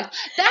rescue. know. Like,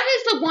 that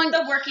is the one.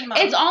 The working mom.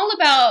 It's all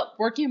about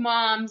working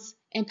moms,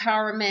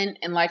 empowerment,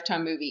 and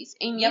Lifetime movies.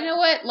 And Yep. you know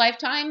what?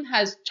 Lifetime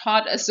has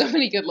taught us so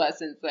many good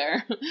lessons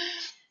there.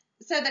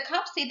 So the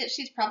cops say that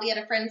she's probably at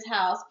a friend's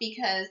house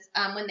because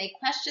when they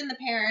question the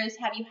parents,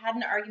 have you had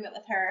an argument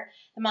with her?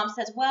 The mom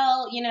says,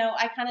 well,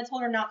 I kind of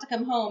told her not to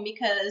come home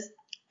because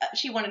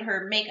she wanted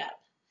her makeup.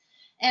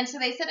 And so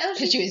they said, oh,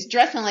 Because she was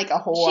dressing like a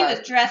whore. She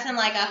was dressing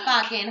like a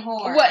fucking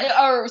whore.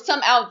 Or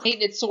some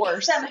outdated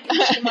source. Some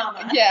hoochie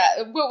mama.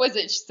 Yeah, what was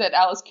it? She said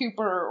Alice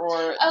Cooper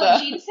or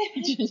Gene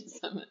Simmons. Gene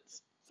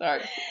Simmons.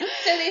 Sorry.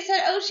 So they said,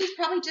 oh, she's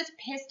probably just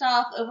pissed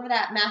off over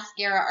that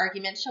mascara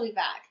argument. She'll be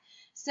back.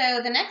 So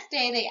the next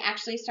day, they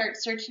actually start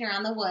searching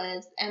around the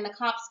woods, and the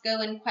cops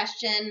go and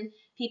question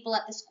people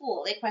at the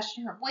school. They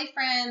question her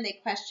boyfriend.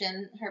 They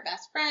question her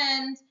best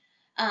friend.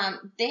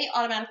 They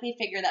automatically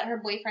figure that her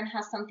boyfriend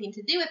has something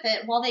to do with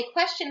it. While they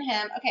question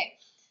him, okay,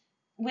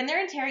 when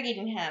they're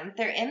interrogating him,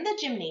 they're in the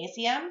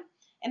gymnasium,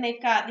 and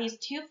they've got these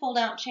 2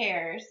 fold-out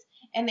chairs,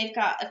 and they've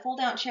got a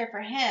fold-out chair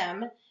for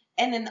him,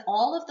 and then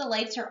all of the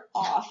lights are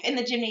off in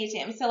the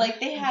gymnasium. So, like,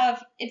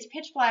 it's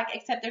pitch black,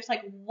 except there's,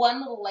 like, one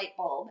little light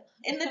bulb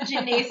in the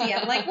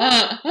gymnasium. Like,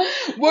 what?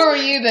 Where were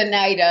you the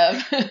night of?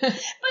 But for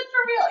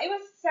real, it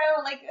was so,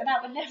 like,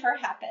 that would never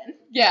happen.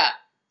 Yeah.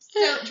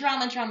 So,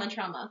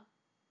 drama.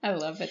 I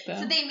love it, though.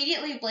 So they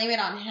immediately blame it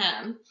on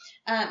him.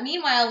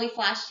 Meanwhile, we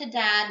flash to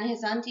Dad and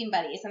his hunting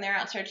buddies, and they're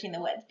out searching the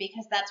woods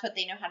because that's what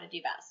they know how to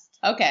do best.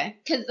 Okay.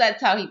 Because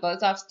that's how he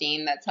blows off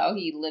steam. That's how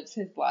he lives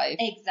his life.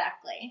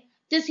 Exactly.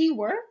 Does he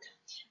work?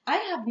 I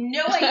have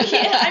no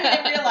idea. I mean,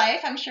 in real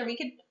life, I'm sure we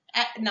could...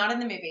 Not in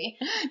the movie.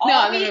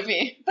 Not in the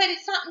movie. But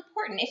it's not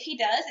important. If he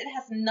does, it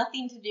has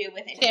nothing to do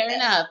with anything. Fair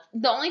enough.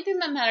 The only thing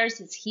that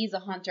matters is he's a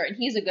hunter, and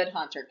he's a good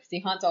hunter because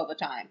he hunts all the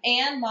time.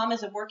 And Mom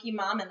is a working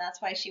mom, and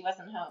that's why she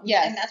wasn't home.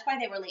 Yes. And that's why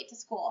they were late to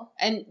school.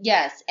 And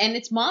yes, and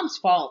it's Mom's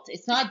fault.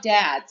 It's not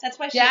Dad's. That's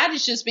why Dad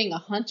is just being a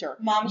hunter.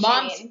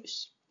 Shaming.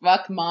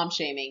 Fuck mom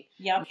shaming.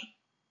 Yep.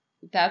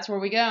 That's where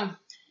we go. All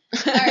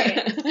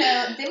right. So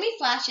then we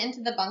flash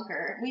into the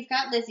bunker. We've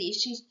got Lizzie.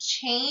 She's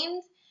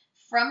chained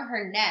from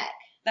her neck.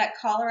 That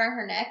collar on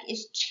her neck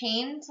is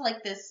chained to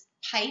like this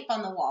pipe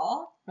on the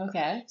wall.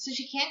 Okay. So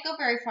she can't go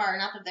very far.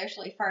 Not that there's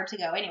really far to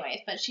go anyways,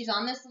 but she's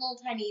on this little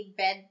tiny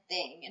bed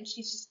thing, and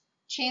she's just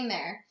chained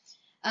there.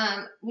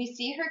 We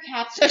see her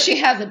captain. So she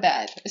has a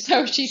bed.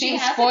 So she's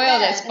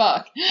spoiled as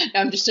fuck.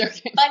 No, I'm just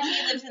joking. But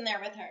he lives in there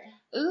with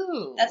her.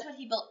 Ooh. That's what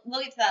he built.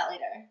 We'll get to that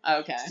later.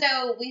 Okay.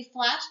 So we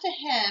flash to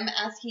him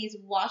as he's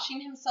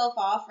washing himself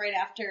off right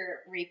after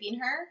raping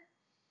her.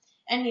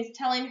 And he's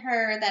telling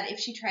her that if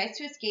she tries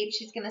to escape,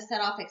 she's going to set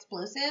off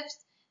explosives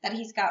that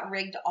he's got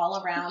rigged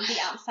all around the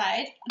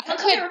outside. How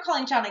come they were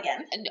calling John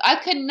again? I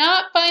could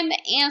not find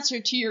the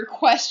answer to your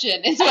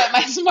question, is what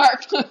my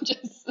smartwatch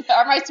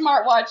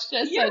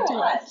just said to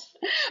us.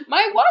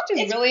 My watch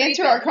is really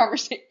into our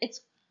conversation.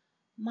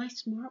 My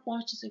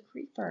smartwatch is a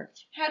creeper.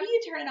 How do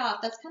you turn it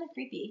off? That's kind of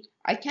creepy.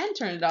 I can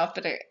turn it off,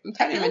 but I'm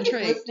kind of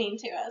intrigued. It's listening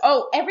to us.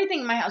 Oh, everything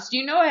in my house. Do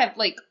you know I have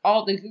like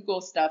all the Google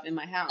stuff in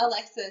my house?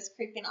 Alexa is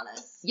creeping on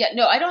us. Yeah,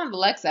 no, I don't have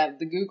Alexa. I have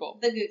the Google.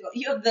 The Google.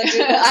 You have the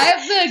Google. I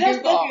have the Does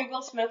Google. the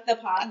Google smoke the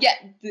pot? Yeah,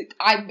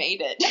 I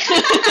made it.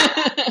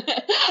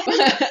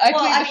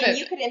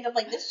 You could end up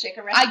like this chick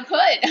arrested.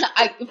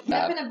 I could.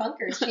 Up in a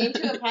bunker, chained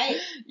to a pipe.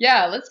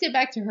 Yeah, let's get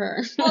back to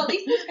her. Well, at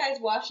least this guy's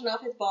washing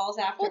off his balls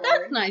afterwards. Well,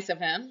 that's nice of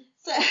him.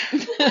 So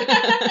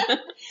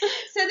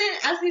then,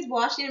 as he's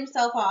washing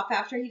himself off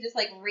after he just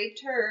like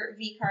raped her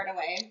V card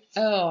away,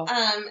 telling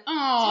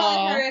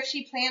her if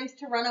she plans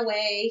to run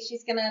away,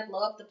 she's gonna blow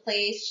up the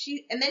place.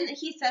 And then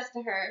he says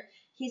to her,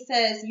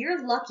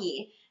 "You're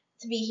lucky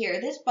to be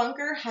here. This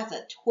bunker has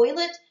a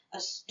toilet, a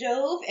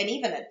stove, and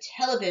even a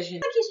television.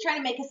 Like he's trying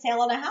to make a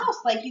sale on a house.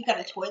 Like, you've got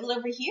a toilet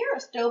over here, a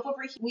stove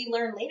over here. We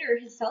learn later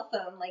his cell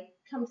phone, like,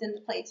 comes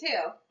into play, too.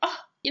 Oh,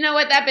 you know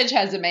what? That bitch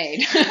has it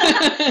made.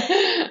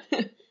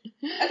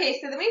 Okay,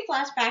 so then we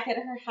flash back at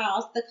her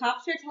house. The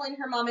cops are telling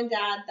her mom and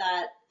dad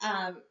that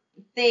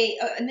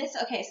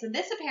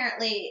this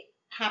apparently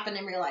happened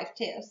in real life,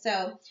 too.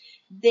 So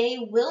they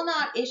will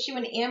not issue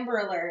an Amber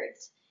Alert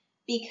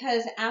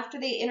because after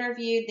they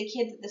interviewed the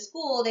kids at the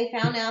school, they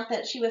found out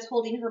that she was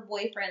holding her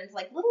boyfriend's,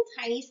 like, little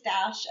tiny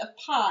stash of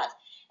pot.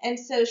 And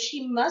so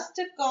she must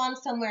have gone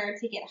somewhere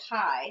to get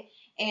high.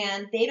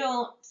 And they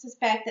don't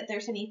suspect that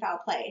there's any foul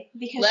play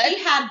because she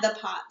had the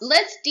pot.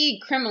 Let's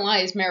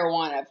decriminalize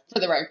marijuana, for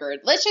the record.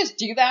 Let's just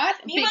do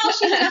that. Meanwhile,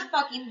 she's in a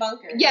fucking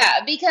bunker.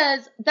 Yeah,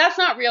 because that's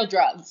not real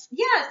drugs.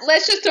 Yes.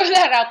 Let's just throw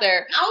that out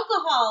there.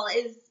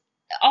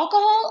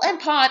 Alcohol and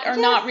pot are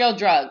not real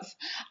drugs.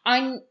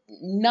 I'm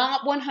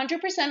not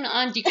 100%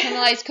 on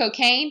decriminalized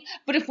cocaine,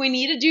 but if we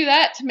need to do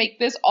that to make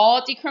this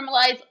all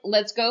decriminalized,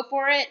 let's go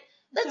for it.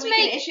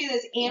 Can issue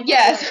this Amber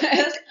Yes. Alert.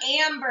 Those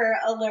Amber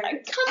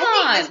Alerts. Come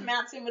on. I think Miss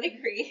Matson would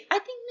agree. I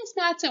think Miss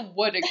Matson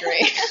would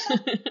agree.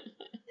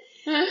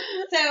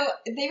 So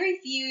they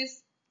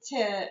refuse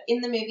to,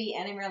 in the movie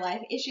and in real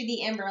life, issue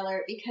the Amber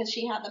Alert because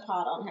she had the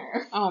pot on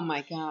her. Oh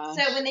my gosh.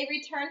 So when they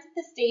return to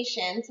the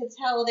station to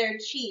tell their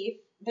chief,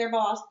 their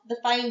boss, the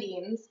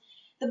findings,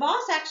 the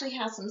boss actually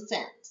has some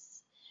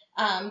sense.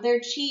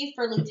 Their chief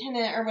or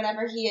lieutenant or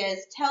whatever he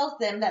is tells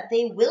them that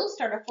they will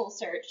start a full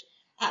search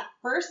at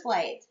first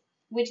light.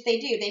 Which they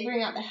do. They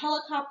bring out the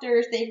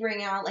helicopters. They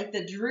bring out, like, the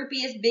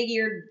droopiest,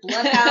 big-eared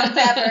bloodhounds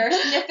ever,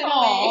 sniffing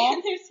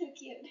away. They're so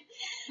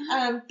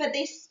cute. But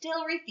they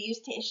still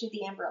refuse to issue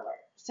the Amber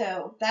Alert.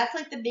 So that's,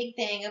 like, the big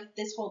thing of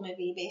this whole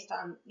movie based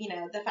on,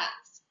 the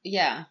facts.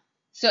 Yeah.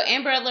 So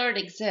Amber Alert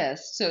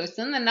exists. So it's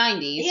in the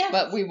 90s, yes.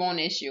 But we won't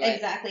issue it.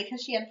 Exactly,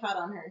 because she had pot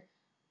on her.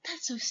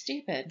 That's so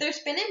stupid. They're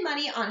spending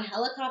money on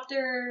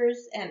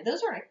helicopters, and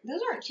those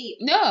aren't cheap.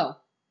 No.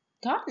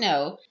 God,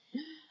 no.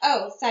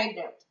 Oh, side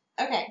note.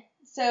 Okay.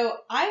 So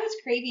I was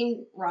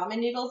craving ramen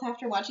noodles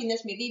after watching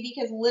this movie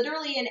because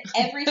literally in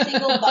every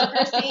single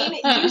bunker scene,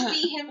 you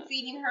see him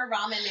feeding her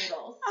ramen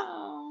noodles.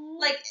 Oh.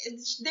 Like,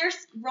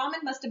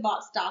 ramen must have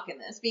bought stock in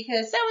this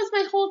because... That was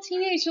my whole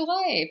teenage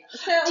life.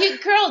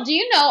 So, do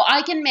you know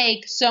I can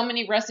make so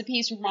many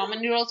recipes for ramen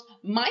noodles?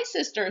 My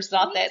sisters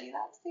thought that... Do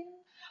that soon?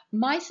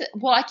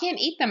 Well, I can't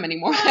eat them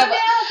anymore. Oh, no.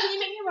 Can you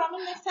make me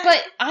ramen next time?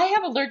 But I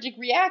have allergic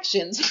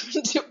reactions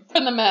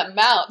from the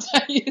amount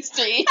I used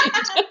to eat.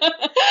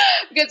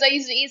 Because I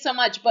used to eat so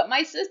much. But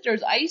my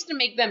sisters, I used to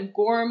make them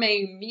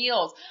gourmet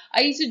meals.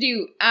 I used to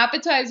do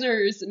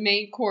appetizers,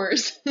 main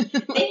course. They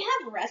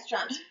have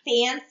restaurants,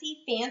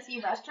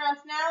 fancy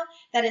restaurants now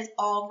that is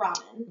all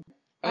ramen.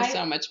 Oh,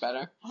 so much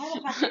better. I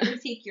will have to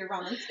critique your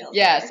ramen skills.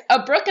 Yes.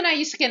 Brooke and I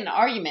used to get in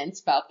arguments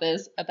about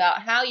this,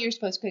 about how you're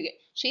supposed to cook it.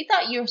 She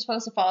thought you were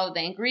supposed to follow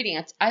the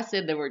ingredients. I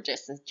said they were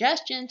just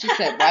suggestions. She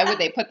said, why would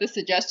they put the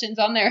suggestions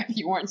on there if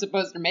you weren't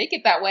supposed to make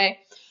it that way?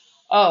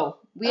 Oh,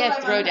 we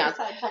had throwdowns.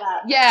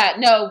 Yeah,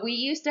 no, we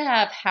used to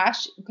have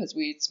hash, because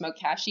we smoked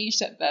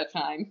hashish at that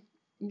time.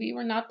 We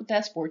were not the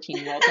best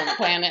 14-year-olds on the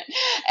planet.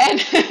 And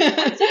I'm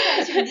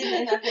surprised you didn't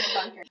end up in a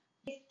bunker.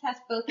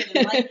 Test both of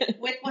them, like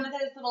with one of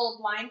those little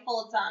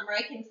blindfolds on where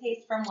I can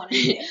taste from one and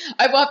two.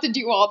 I will have to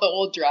do all the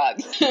old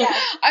drugs.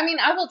 Yes. I mean,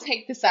 I will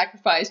take the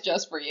sacrifice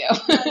just for you.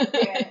 Let's do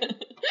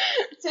it.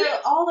 So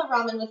all the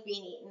ramen was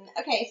being eaten.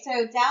 Okay,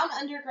 so down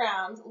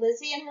underground,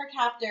 Lizzie and her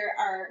captor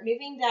are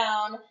moving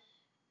down,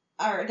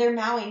 or they're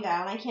mowing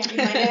down. I can't read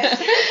my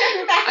notes.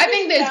 I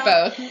think there's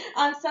both.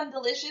 On some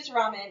delicious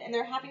ramen, and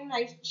they're having a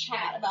nice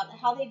chat about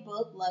how they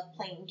both love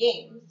playing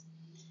games.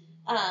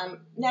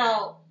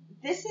 Now,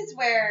 this is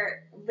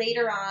where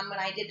later on, when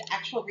I did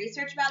actual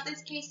research about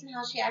this case and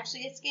how she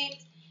actually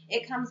escaped,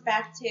 it comes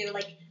back to,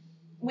 like,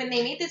 when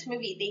they made this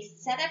movie, they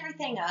set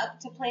everything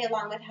up to play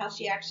along with how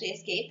she actually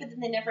escaped, but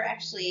then they never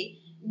actually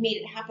made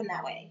it happen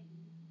that way.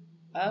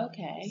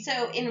 Okay.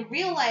 So in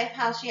real life,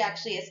 how she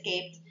actually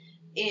escaped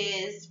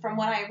is, from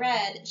what I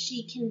read,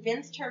 she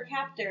convinced her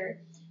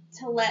captor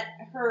to let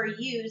her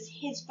use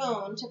his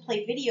phone to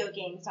play video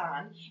games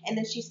on, and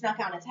then she snuck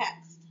out a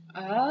text.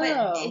 Oh.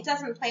 But it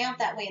doesn't play out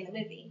that way in the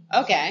movie.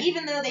 Okay.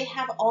 Even though they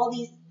have all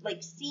these,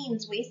 like,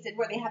 scenes wasted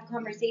where they have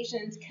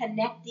conversations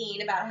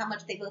connecting about how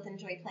much they both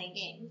enjoy playing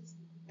games.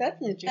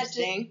 That's interesting. That's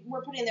just,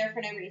 we're putting there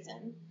for no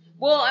reason.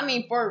 Well, I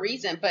mean, for a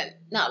reason, but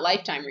not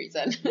lifetime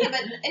reason. Yeah,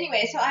 but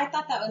anyway, so I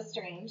thought that was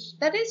strange.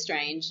 That is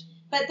strange.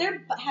 But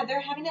they're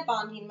having a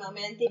bonding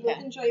moment. They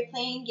both enjoy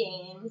playing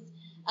games.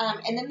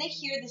 And then they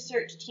hear the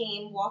search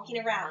team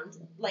walking around,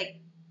 like,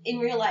 in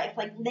real life.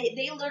 Like,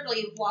 they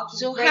literally walked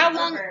so right how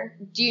long, over.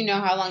 Do you know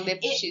how long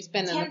she's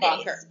been in the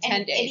bunker?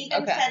 10 days. It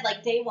even said,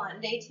 like, day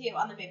 1, day 2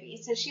 on the movie.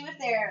 So she was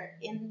there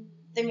in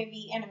the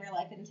movie and in real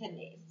life in 10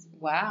 days.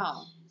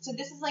 Wow. So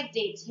this is, like,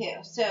 day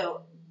 2.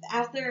 So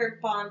as they're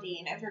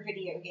bonding over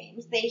video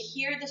games, they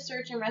hear the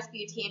search and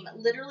rescue team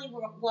literally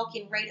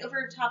walking right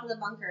over top of the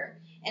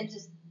bunker, and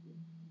just,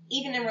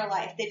 even in real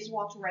life, they just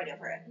walked right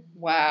over it.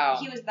 Wow.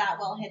 He was that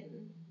well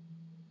hidden.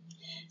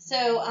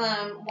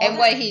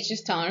 So, he's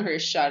just telling her to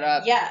shut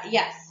up. Yeah,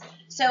 yes.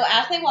 So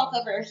as they walk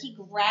over, he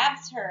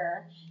grabs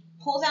her,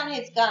 pulls out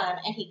his gun,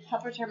 and he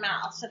covers her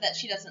mouth so that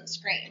she doesn't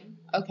scream.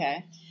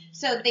 Okay.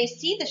 So they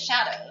see the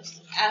shadows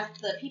as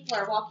the people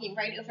are walking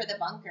right over the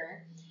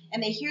bunker,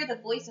 and they hear the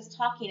voices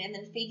talking and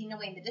then fading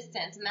away in the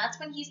distance. And that's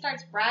when he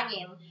starts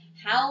bragging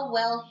how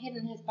well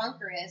hidden his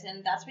bunker is,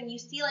 and that's when you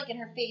see, like, in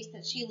her face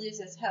that she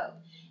loses hope.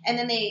 And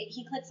then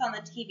he clicks on the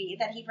TV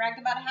that he bragged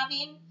about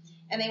having,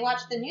 and they watch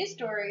the news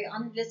story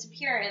on her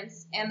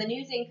disappearance, and the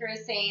news anchor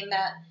is saying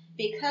that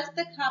because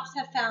the cops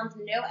have found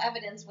no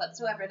evidence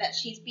whatsoever that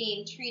she's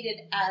being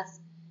treated as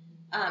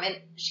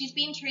an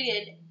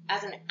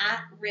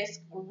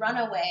at-risk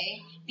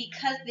runaway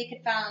because they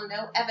could found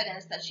no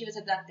evidence that she was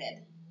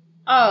abducted.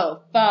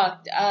 Oh,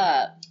 fucked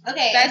up.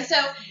 Okay, and so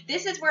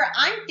this is where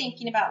I'm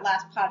thinking about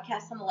last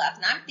podcast on the left,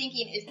 and I'm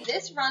thinking, is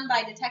this run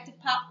by Detective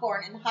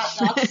Popcorn and the Hot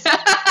Dogs? The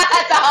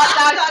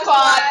Hot Dog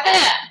Squad.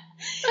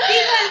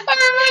 Because I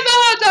remember the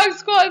Hot Dog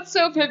Squad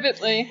so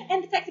vividly.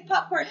 And Detective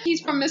Popcorn.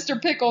 He's from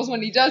Mr. Pickles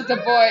when he does the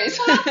voice.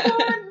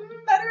 Popcorn,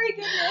 buttery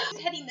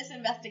goodness. Heading this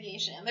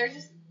investigation.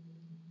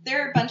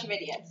 They're a bunch of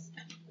idiots.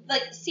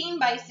 Like, scene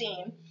by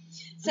scene.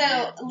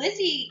 So,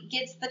 Lizzie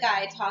gets the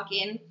guy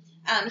talking.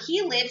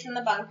 He lives in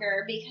the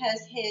bunker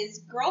because his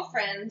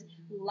girlfriend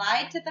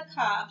lied to the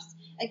cops,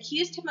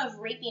 accused him of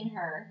raping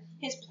her.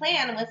 His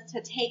plan was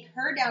to take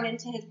her down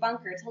into his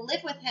bunker to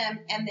live with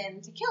him and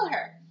then to kill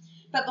her.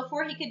 But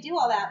before he could do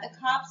all that, the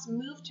cops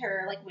moved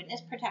her, like, witness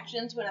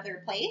protection to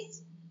another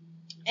place.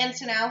 And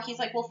so now he's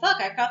like, well,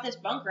 fuck, I've got this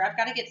bunker. I've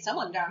got to get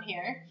someone down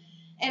here.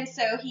 And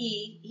so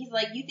he's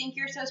like, you think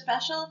you're so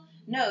special?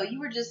 No, you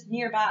were just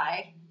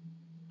nearby.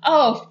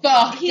 Oh,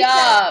 fucked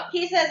up.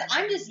 He says,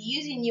 I'm just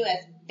using you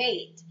as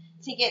bait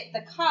to get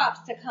the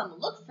cops to come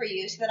look for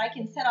you so that I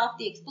can set off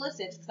the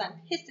explosives because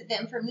I'm pissed at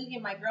them for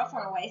moving my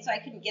girlfriend away so I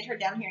couldn't get her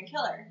down here and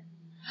kill her.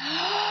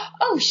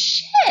 Oh,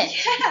 shit. Yeah.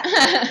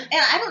 And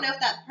I don't know if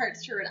that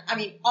part's true. I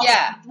mean,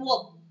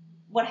 well,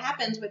 what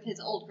happens with his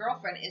old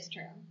girlfriend is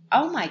true.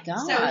 Oh, my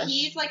gosh. So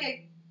he's like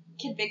a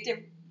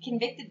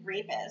convicted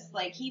rapist.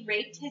 Like, he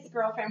raped his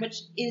girlfriend,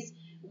 which is,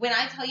 when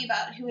I tell you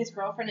about who his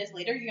girlfriend is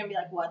later, you're going to be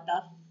like, what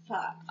the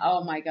fuck?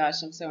 Oh, my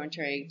gosh. I'm so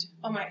intrigued.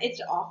 Oh, my,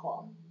 it's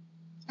awful.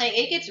 Like,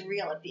 it gets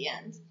real at the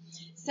end.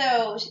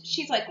 So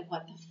she's like,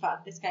 what the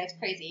fuck? This guy's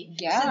crazy.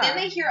 Yeah. So then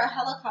they hear a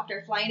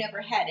helicopter flying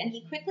overhead, and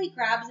he quickly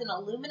grabs an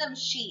aluminum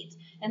sheet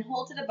and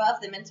holds it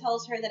above them and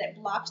tells her that it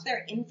blocks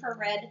their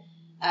infrared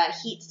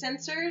heat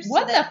sensors.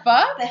 What so the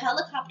fuck? The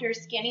helicopter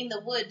is scanning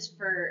the woods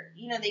for,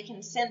 they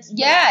can sense.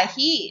 Yeah,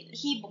 heat.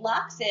 He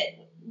blocks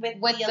it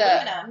with the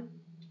aluminum.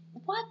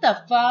 What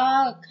the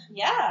fuck?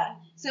 Yeah.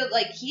 So,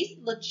 like, he's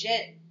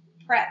legit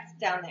prepped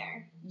down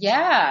there.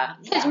 Yeah.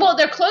 Well,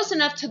 they're close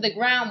enough to the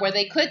ground where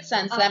they could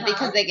sense them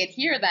because they could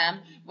hear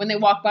them when they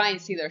walk by and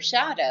see their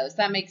shadows.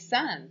 That makes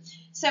sense.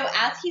 So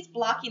as he's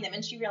blocking them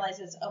and she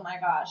realizes, oh my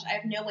gosh, I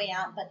have no way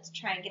out but to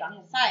try and get on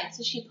his side.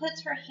 So she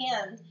puts her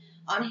hand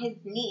on his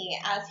knee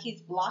as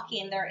he's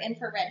blocking their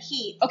infrared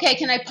heat. Okay,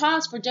 can I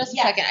pause for just a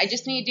second? I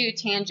just need to do a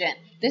tangent.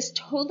 This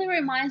totally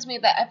reminds me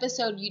of the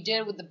episode you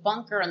did with the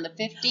bunker in the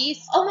 50s.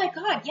 Oh my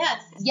god,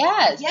 yes.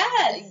 Yes.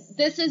 Yes.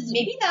 This is...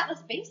 Maybe that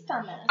was based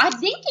on this. I'm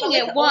thinking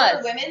it was.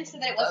 was. Women, so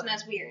that it wasn't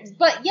as weird.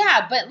 But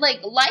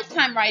like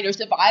Lifetime writers,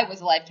 if I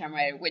was a Lifetime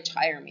writer, which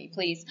hire me,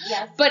 please.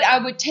 Yes. But I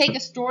would take a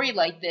story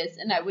like this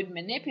and I would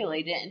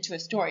manipulate it into a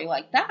story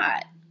like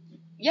that.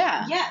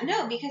 Yeah. Yeah,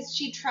 no, because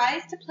she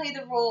tries to play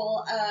the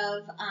role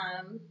of,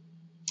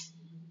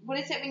 what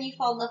is it when you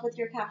fall in love with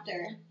your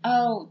captor?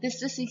 Oh,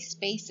 this is a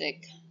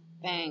basic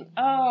thing.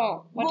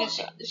 Oh, what is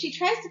it? She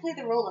tries to play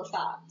the role of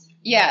Thought.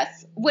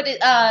 Yes. What is,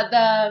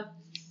 oh,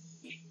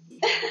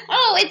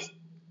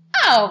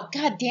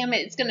 god damn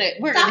it,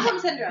 Stockholm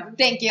Syndrome.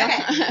 Thank you.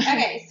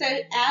 Okay, so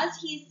as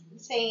he's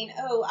saying,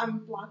 oh,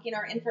 I'm blocking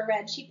our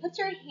infrared, she puts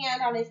her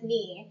hand on his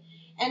knee.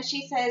 And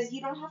she says, you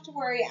don't have to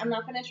worry. I'm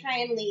not going to try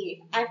and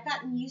leave. I've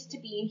gotten used to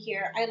being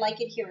here. I like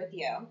it here with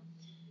you.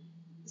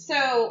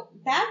 So,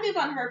 bad move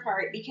on her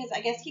part, because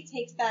I guess he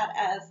takes that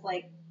as,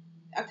 like,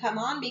 a come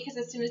on, because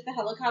as soon as the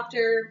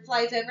helicopter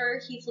flies over,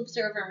 he flips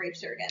her over and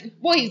rapes her again.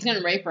 Well, he's going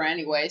to rape her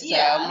anyway, so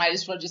might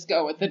as well just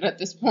go with it at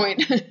this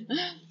point.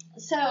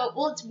 So,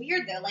 well, it's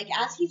weird, though. Like,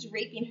 as he's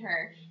raping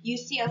her, you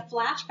see a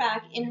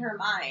flashback in her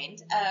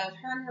mind of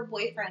her and her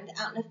boyfriend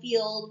out in a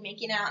field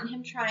making out and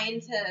him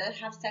trying to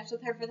have sex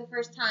with her for the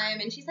first time.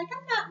 And she's like,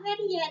 I'm not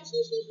ready yet.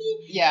 Hee, hee,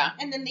 hee. Yeah.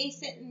 And then they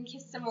sit and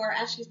kiss some more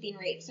as she's being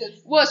raped. So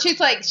she's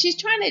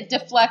trying to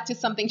deflect to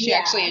something she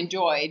actually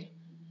enjoyed.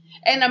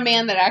 And a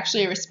man that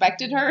actually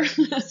respected her.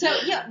 So,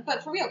 yeah,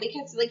 but for real,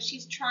 because, like,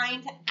 she's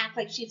trying to act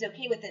like she's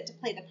okay with it to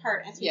play the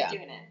part as he's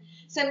doing it.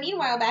 So,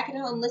 meanwhile, back at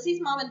home, Lizzie's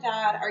mom and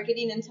dad are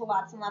getting into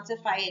lots and lots of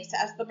fights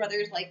as the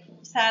brother's, like,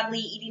 sadly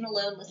eating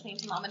alone, listening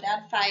to mom and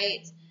dad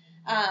fight.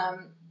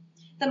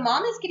 The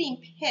mom is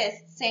getting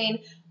pissed,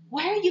 saying,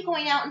 why are you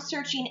going out and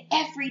searching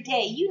every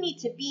day? You need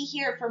to be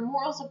here for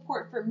moral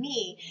support for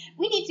me.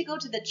 We need to go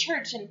to the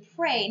church and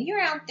pray, and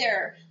you're out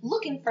there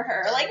looking for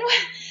her. Like,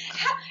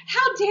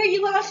 how dare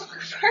you go out to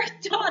look for our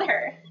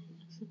daughter?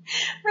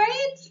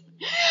 Right?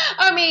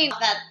 I mean,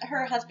 That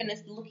her husband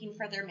is looking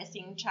for their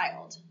missing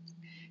child.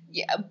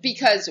 yeah,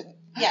 because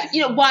Yes.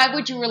 why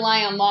would you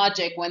rely on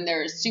logic when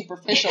there's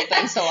superficial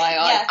things to rely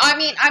on? Yes. I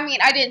mean,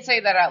 I didn't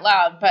say that out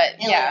loud,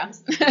 but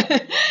Aliens. yeah,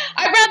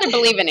 I'd rather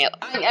believe in it.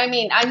 I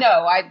mean, I know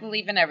I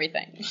believe in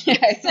everything.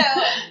 So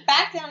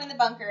back down in the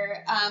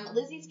bunker,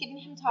 Lizzie's getting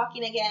him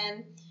talking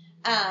again,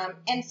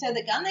 and so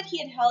the gun that he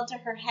had held to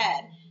her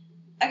head.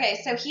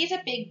 Okay, so he's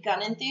a big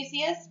gun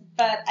enthusiast,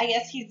 but I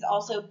guess he's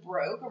also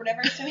broke or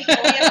whatever, so he can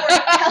only afford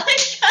a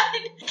pellet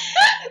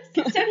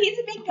gun. So he's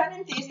a big gun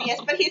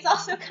enthusiast, but he's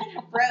also kind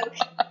of broke.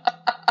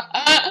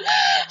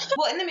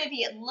 Well, in the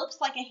movie, it looks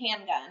like a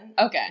handgun.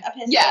 Okay. A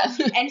pistol. Yes.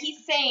 And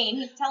he's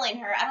telling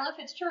her, I don't know if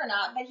it's true or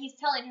not, but he's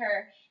telling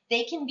her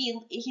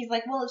he's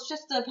like, well, it's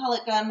just a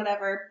pellet gun,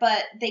 whatever,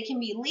 but they can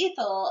be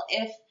lethal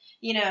if,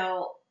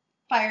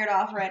 fired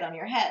off right on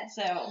your head.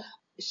 So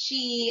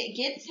she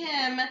gets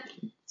him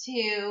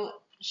to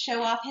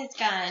show off his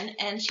gun,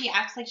 and she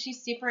acts like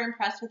she's super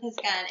impressed with his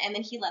gun, and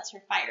then he lets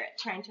her fire it,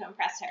 trying to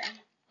impress her.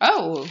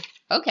 Oh,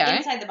 okay.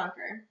 Inside the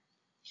bunker.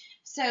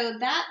 So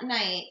that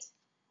night,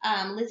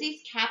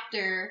 Lizzie's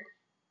captor,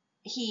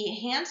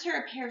 he hands her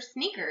a pair of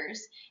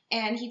sneakers,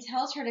 and he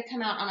tells her to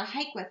come out on a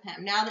hike with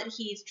him, now that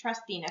he's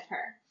trusting of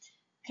her.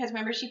 Because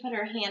remember, she put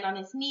her hand on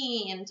his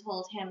knee and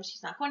told him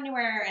she's not going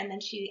anywhere, and then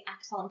she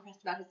acts all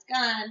impressed about his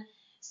gun.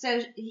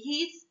 So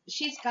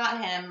she's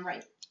got him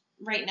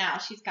right now.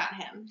 She's got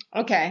him.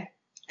 Okay.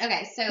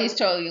 Okay, so he's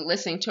totally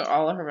listening to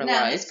all of her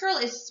now lies. this girl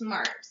is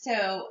smart.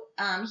 So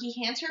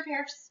he hands her a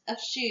pair of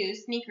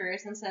shoes,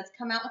 sneakers, and says,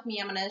 "Come out with me.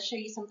 I'm going to show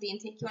you something and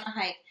take you on a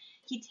hike."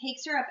 He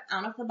takes her up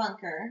out of the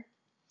bunker.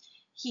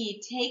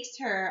 He takes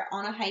her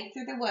on a hike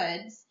through the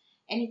woods,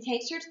 and he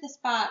takes her to the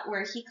spot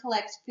where he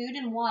collects food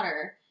and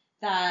water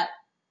that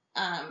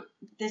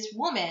this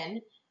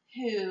woman,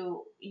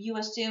 who you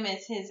assume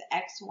is his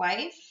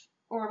ex-wife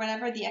or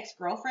whatever, the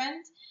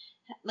ex-girlfriend,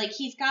 like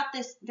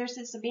there's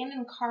this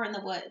abandoned car in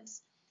the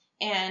woods,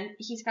 and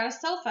he's got a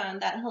cell phone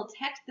that he'll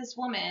text this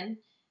woman,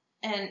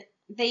 and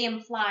they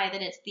imply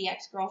that it's the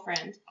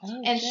ex-girlfriend.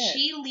 Oh, and shit.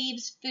 She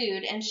leaves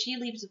food and she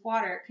leaves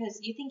water because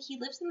you think he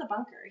lives in the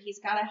bunker. He's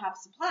got to have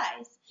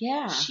supplies.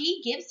 Yeah.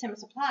 She gives him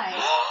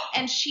supplies,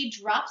 and she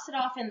drops it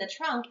off in the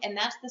trunk, and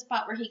that's the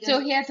spot where he goes. So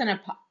he has an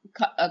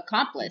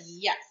accomplice.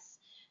 Yes.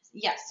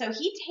 Yes. So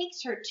he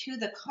takes her to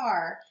the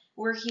car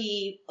where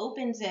he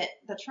opens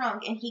the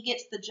trunk, and he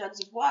gets the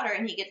jugs of water,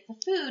 and he gets the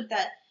food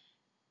that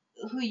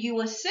who you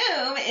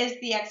assume is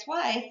the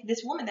ex-wife,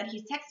 this woman that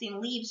he's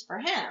texting, leaves for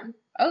him.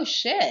 Oh,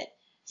 shit.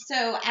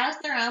 So as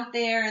they're out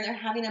there and they're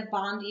having a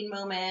bonding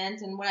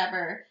moment and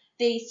whatever,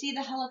 they see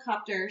the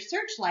helicopter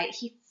searchlight.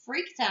 He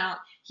freaks out.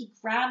 He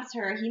grabs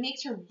her. He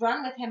makes her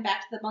run with him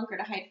back to the bunker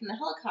to hide from the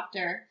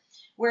helicopter,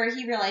 where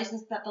he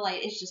realizes that the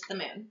light is just the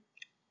moon.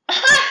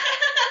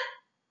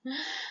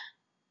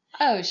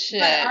 Oh, shit.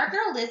 But our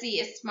girl Lizzie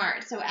is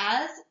smart. So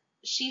as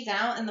she's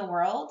out in the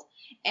world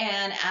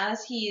and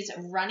as he's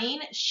running,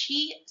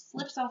 she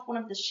slips off one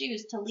of the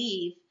shoes to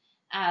leave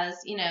as,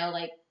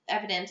 like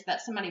evidence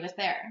that somebody was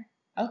there.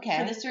 Okay.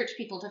 For the search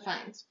people to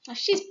find.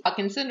 She's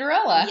fucking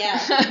Cinderella. Yeah.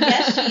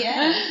 Yes, she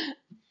is.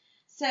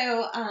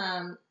 So,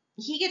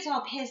 he gets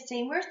all pissed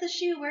saying, "Where's the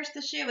shoe? Where's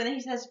the shoe?" And then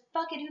he says,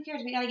 "Fuck it, who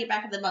cares? We gotta get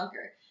back to the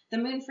bunker." The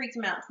moon freaks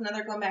him out, so now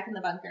they're going back in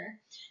the bunker.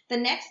 The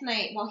next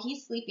night, while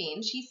he's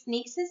sleeping, she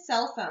sneaks his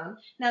cell phone.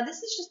 Now,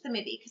 this is just the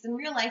movie, because in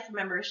real life,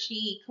 remember,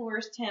 she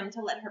coerced him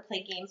to let her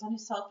play games on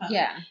his cell phone.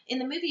 Yeah. In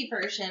the movie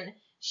version,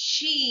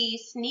 she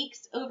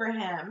sneaks over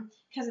him,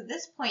 because at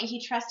this point,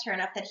 he trusts her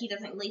enough that he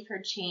doesn't leave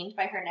her chained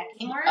by her neck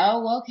anymore.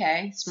 Oh,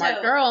 okay.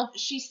 Smart girl.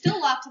 She's still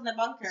locked in the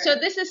bunker. So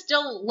this is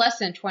still less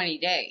than 20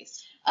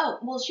 days. Oh,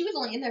 well, she was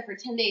only in there for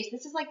 10 days.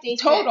 This is like day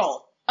 6.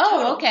 Total. Oh,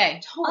 Total.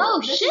 okay. Total.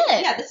 Oh,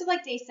 shit. This is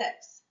like day 6.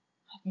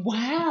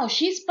 Wow,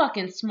 she's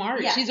fucking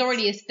smart. Yes. She's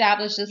already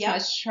established this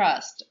much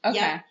trust. Okay.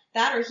 Yep.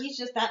 That or he's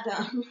just that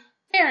dumb.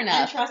 Fair enough.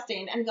 And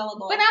trusting and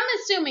gullible. But I'm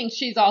assuming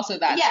she's also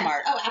that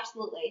smart. Oh,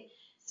 absolutely.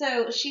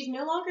 So she's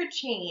no longer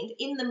chained.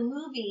 In the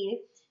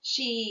movie,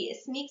 she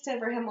sneaks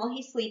over him while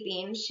he's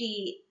sleeping.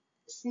 She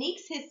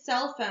sneaks his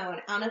cell phone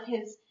out of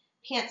his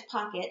pants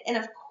pocket. And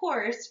of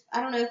course,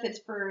 I don't know if it's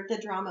for the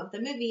drama of the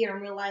movie or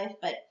in real life,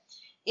 but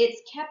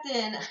it's kept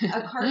in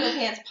a cargo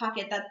pants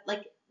pocket that,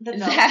 like, the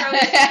Velcro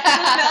is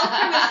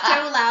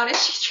so loud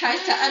as she tries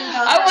to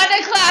unvelcro. I want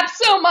to clap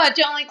so much.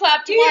 I only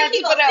clapped once,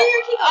 but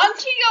I'm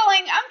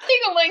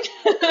giggling.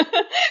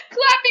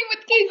 Clapping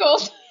with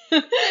giggles.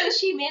 So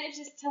she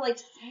manages to, like,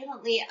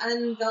 silently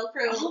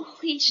unvelcro Holy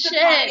the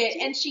shit. pocket,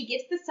 and she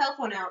gets the cell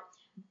phone out,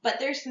 but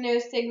there's no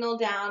signal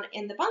down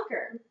in the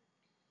bunker.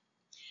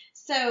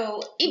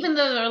 So even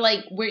though they're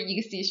like where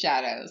you see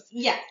shadows.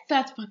 Yeah.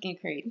 That's fucking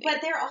crazy. But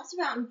they're also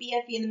out in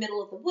BFE in the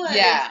middle of the woods,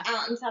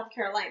 out in South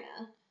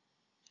Carolina.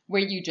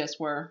 Where you just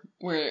were,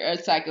 where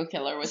a psycho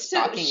killer was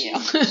stalking you.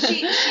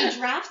 she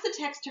drafts the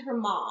text to her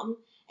mom,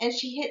 and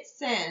she hits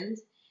send,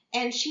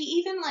 and she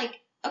even, like,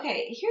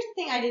 okay, here's the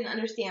thing I didn't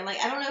understand. Like,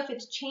 I don't know if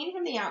it's chained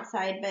from the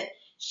outside, but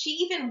she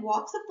even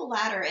walks up the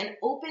ladder and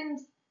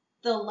opens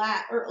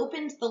or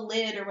opens the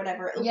lid or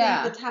whatever,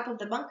 opens the top of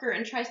the bunker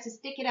and tries to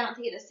stick it out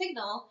to get a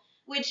signal.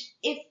 Which,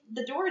 if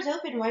the door is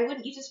open, why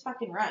wouldn't you just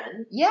fucking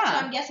run? Yeah.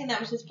 So I'm guessing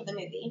that was just for the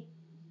movie.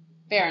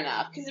 Fair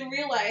enough. Because in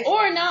real life...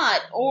 Or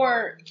not.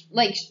 Or,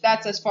 like,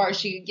 that's as far as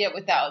she could get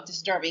without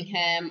disturbing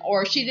him.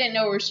 Or she didn't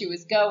know where she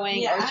was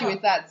going. Yeah, or she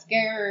was that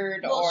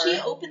scared. Well, she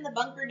opened the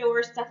bunker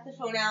door, stuck the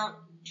phone out,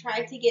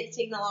 tried to get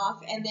signal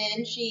off, and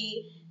then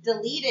she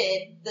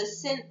deleted the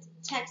sent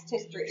text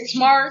history.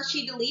 Smart.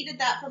 She deleted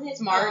that from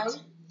his phone.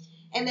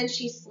 And then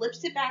she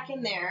slips it back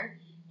in there.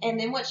 And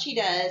then what she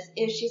does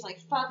is she's like,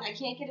 fuck, I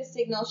can't get a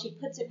signal. She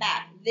puts it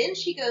back. Then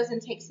she goes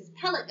and takes his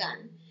pellet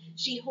gun.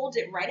 She holds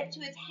it right up to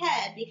his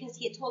head because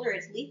he had told her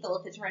it's lethal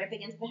if it's right up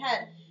against the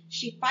head.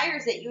 She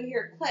fires it. You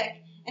hear a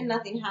click, and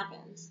nothing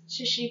happens.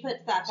 She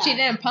puts that back. She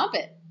didn't pump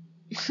it.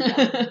 No,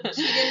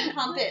 she didn't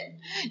pump it.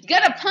 You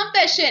gotta pump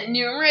that shit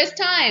numerous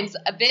times.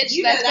 A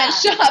bitch that's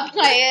been shot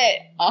by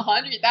it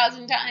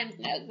 100,000 times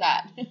knows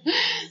that.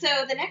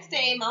 So the next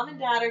day, Mom and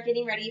Dad are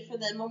getting ready for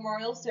the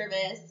memorial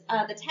service.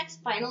 The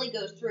text finally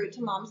goes through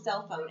to Mom's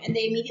cell phone, and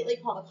they immediately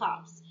call the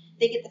cops.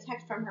 They get the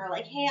text from her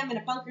like, hey, I'm in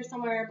a bunker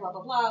somewhere, blah,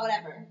 blah, blah,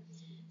 whatever.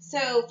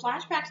 So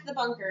flashback to the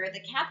bunker.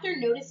 The captor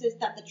notices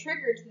that the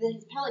trigger to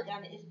his pellet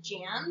gun is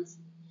jammed,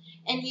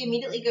 and he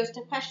immediately goes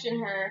to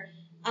question her.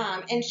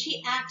 And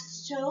she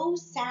acts so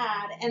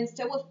sad and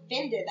so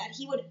offended that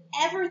he would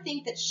ever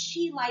think that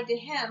she lied to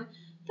him.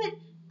 But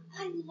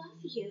I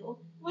love you.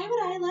 Why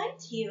would I lie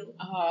to you?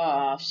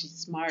 Oh, she's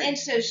smart. And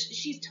so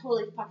she's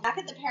totally fucked. Back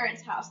at the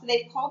parents' house, so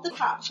they've called the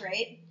cops,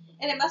 right?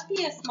 And it must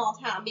be a small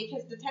town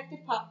because Detective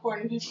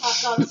Popcorn and his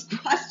hot dog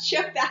squad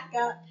show back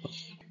up.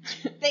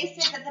 They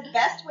said that the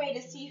best way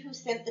to see who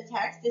sent the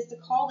text is to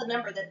call the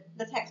number that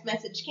the text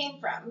message came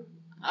from.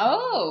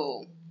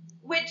 Oh.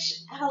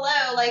 Which,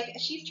 hello, like,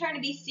 she's trying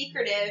to be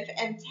secretive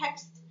and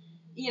text,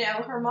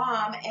 her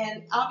mom,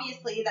 and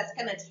obviously that's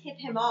going to tip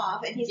him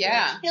off, and he's going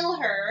to kill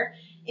her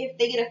if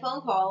they get a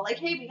phone call, like,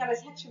 hey, we got a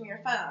text from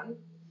your phone.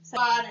 So,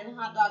 and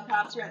hot dog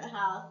cops are at the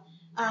house.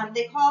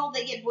 They call,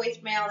 they get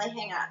voicemail, they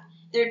hang up.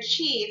 Their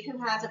chief, who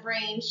has a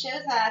brain,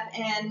 shows up,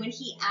 and when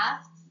they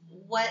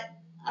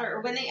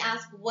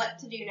ask what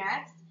to do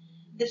next,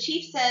 the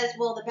chief says,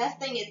 well, the best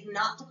thing is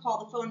not to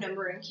call the phone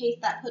number in case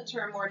that puts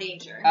her in more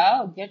danger.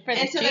 Oh, good for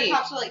the chief. And so the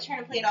cops were, like, trying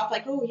to play it off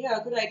like, oh, yeah,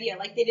 good idea.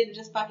 Like, they didn't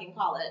just fucking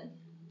call it.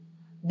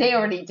 They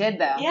already did,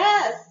 though.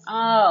 Yes.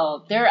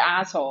 Oh, they're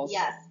assholes.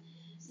 Yes.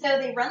 So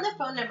they run the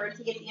phone number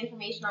to get the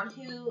information on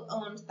who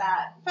owns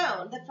that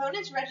phone. The phone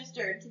is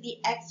registered to the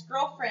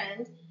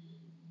ex-girlfriend,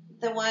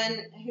 the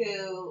one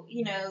who,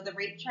 the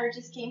rape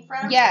charges came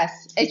from.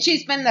 Yes. And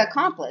she's been the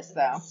accomplice,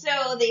 though.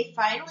 So they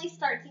finally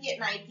start to get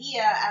an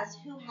idea as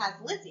who has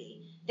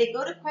Lizzie. They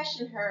go to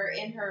question her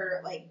in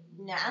her, like,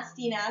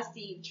 nasty,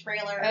 nasty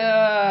trailer.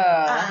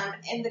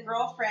 And the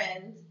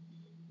girlfriend...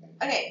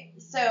 Okay,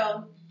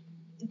 so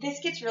this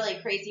gets really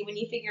crazy when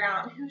you figure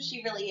out who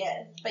she really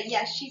is. But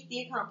yes, she's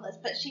the accomplice,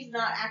 but she's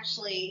not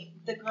actually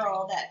the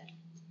girl that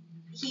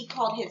he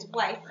called his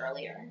wife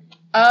earlier.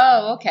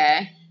 Oh,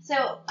 okay.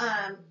 So,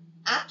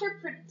 after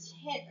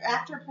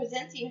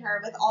presenting her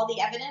with all the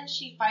evidence,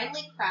 she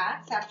finally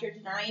cracks after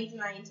denying.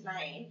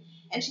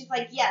 And she's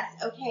like, yes,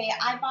 okay,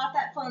 I bought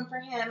that phone for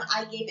him.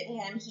 I gave it to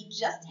him. He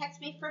just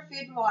texted me for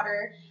food and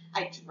water.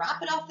 I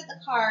drop it off at the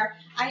car.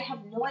 I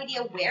have no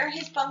idea where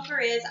his bunker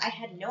is. I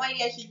had no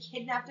idea he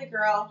kidnapped a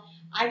girl.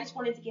 I just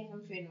wanted to give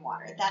him food and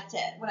water. That's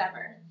it.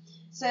 Whatever.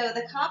 So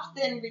the cops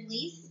then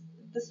release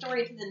the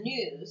story to the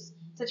news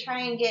to try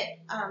and get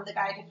the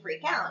guy to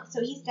freak out.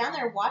 So he's down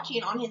there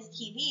watching on his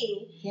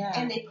TV,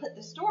 and they put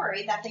the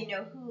story that they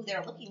know who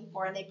they're looking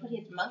for, and they put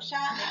his mugshot,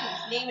 and they put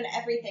his name and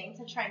everything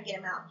to try and get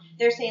him out.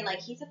 They're saying, like,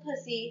 he's a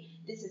pussy,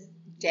 this is...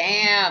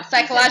 Damn,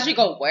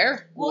 psychological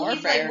warfare. Well,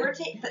 he's like,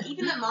 but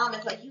even the mom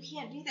is like, you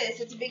can't do this,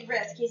 it's a big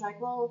risk. He's like,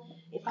 well,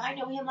 if I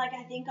know him like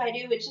I think I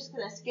do, it's just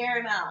going to scare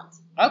him out.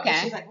 Okay. And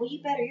she's like, well,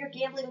 you better, you're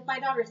gambling with my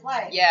daughter's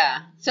life.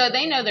 Yeah. So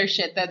they know their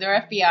shit, though. They're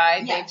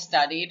FBI, they've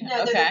studied.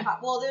 No, okay. They're the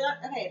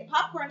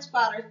popcorn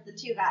squad are the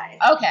two guys.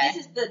 Okay.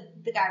 This is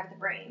the guy with the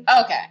brain.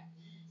 Okay.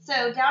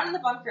 So down in the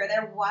bunker,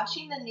 they're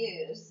watching the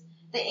news.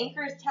 The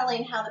anchor is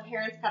telling how the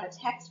parents got a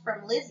text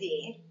from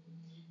Lizzie,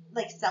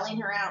 like, selling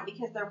her out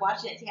because they're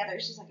watching it together.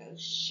 She's like, oh,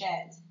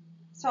 shit.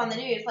 So on the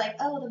news, like,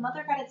 oh, the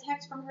mother got a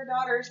text from her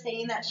daughter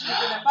saying that she's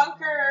in a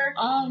bunker.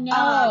 Oh,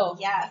 no.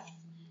 Yes.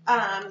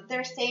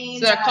 They're saying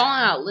so they're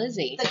calling out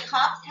Lizzie. The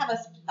cops have a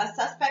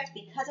suspect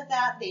because of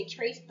that. They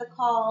traced the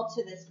call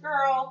to this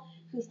girl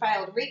who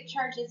filed rape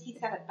charges. He's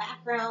got a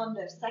background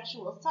of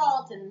sexual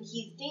assault, and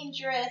he's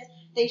dangerous.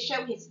 They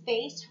show his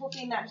face,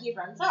 hoping that he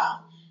runs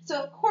off. So,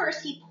 of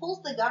course, he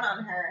pulls the gun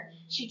on her.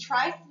 She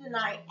tries to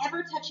deny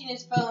ever touching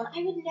his phone.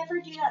 I would never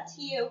do that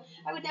to you.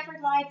 I would never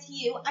lie to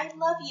you. I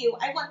love you.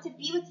 I want to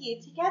be with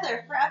you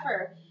together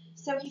forever.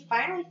 So he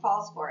finally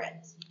falls for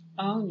it.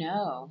 Oh,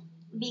 no.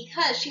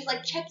 because she's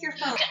like, check your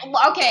phone.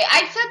 Okay,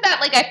 I said that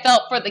like I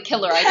felt for the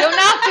killer. I do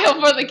not feel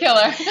for the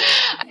killer.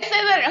 I say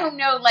that, oh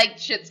no, like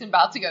shit's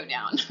about to go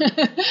down.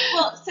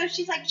 Well, so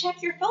she's like,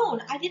 check your phone.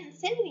 I didn't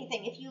send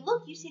anything. If you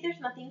look, you see there's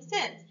nothing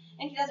sent.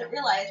 And he doesn't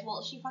realize,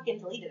 well, she fucking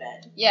deleted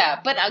it. Yeah,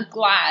 but I'm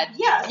glad.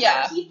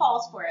 Yeah, so he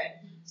falls for it.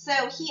 So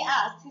he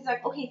asks, he's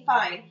like, okay,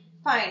 fine,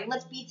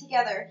 let's be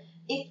together.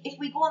 If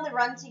we go on the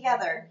run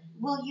together,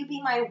 will you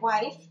be my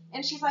wife?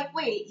 And she's like,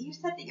 wait, you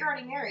said that you're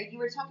already married. You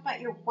were talking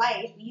about your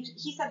wife.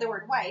 He said the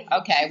word wife.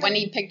 Okay, she's when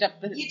like, he picked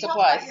up the you supplies.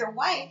 talked about your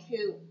wife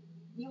who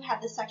you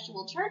had the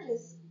sexual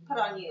charges put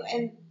on you.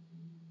 And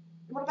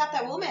what about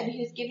that woman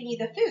who's giving you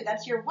the food?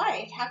 That's your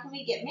wife. How can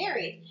we get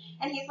married?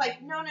 And he's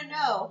like,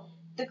 no.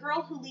 The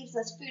girl who leaves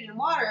us food and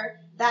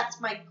water,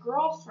 that's my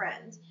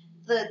girlfriend.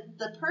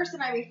 The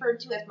person I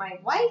referred to as my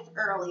wife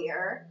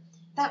earlier,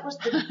 that was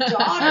the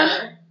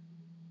daughter.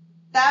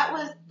 That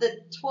was the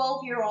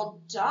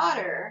 12-year-old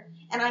daughter.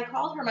 And I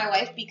called her my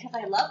wife because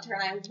I loved her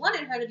and I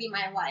wanted her to be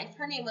my wife.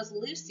 Her name was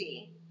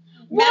Lucy.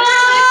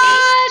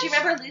 What? Do you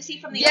remember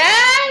Lucy from the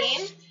Yes!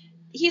 game?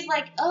 He's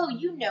like, oh,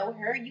 you know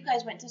her. You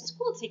guys went to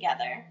school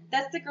together.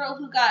 That's the girl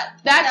who got...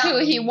 That's who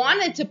he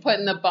wanted to put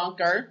in the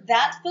bunker.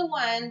 That's the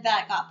one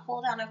that got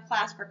pulled out of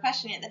class for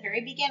questioning at the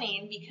very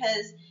beginning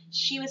because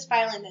she was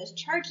filing those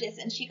charges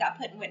and she got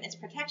put in witness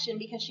protection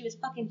because she was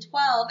fucking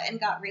 12 and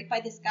got raped by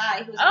this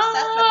guy who was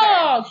obsessed with her.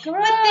 Oh,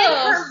 gross. But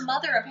then her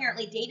mother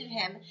apparently dated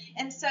him.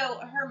 And so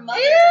her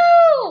mother,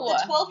 Ew.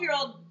 the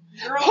 12-year-old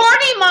girl...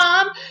 Horny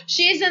mom!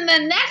 She's in the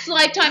next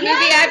Lifetime movie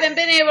I haven't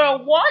been able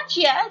to watch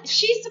yet.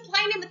 She's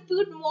supplying him with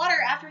food and water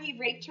after he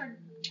raped her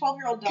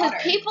 12-year-old daughter.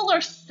 Because people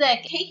are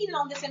sick. Taking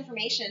all this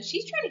information,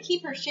 she's trying to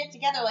keep her shit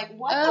together. Like,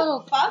 what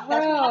Oh, the fuck?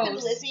 That's what happened to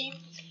gross. Lizzie.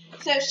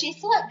 So she's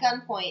still at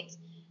gunpoint.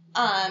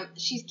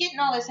 She's getting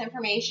all this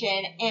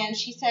information, and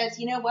she says,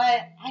 you know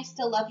what? I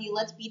still love you.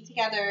 Let's be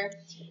together.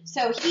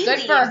 So he Good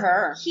leaves. for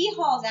her. He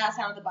hauls ass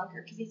out of the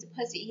bunker because he's a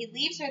pussy. He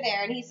leaves her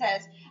there, and he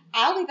says,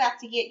 I'll be back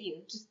to get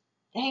you. Just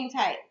hang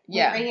tight. Wait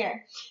Yeah. right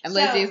here. And So-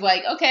 Lizzie's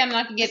like, okay, I'm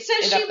not going to get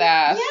it she, up the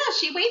ass. Yeah,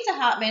 she waits a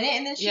hot minute,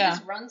 and then she Yeah.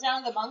 just runs out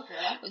of the bunker.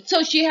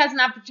 So she has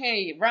an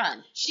opportunity to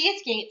run. She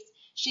escapes.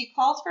 She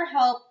calls for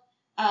help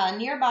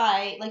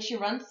nearby. Like, she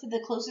runs to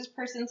the closest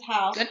person's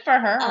house. Good for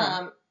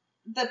her.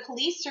 The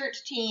police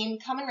search team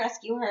come and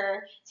rescue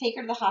her, take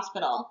her to the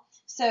hospital.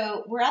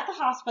 So we're at the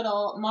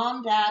hospital.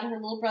 Mom, Dad, her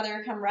little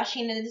brother come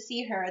rushing in to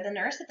see her. The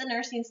nurse at the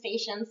nursing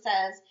station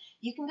says,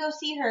 you can go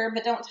see her,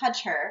 but don't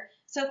touch her.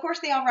 So, of course,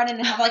 they all run in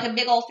and have, like, a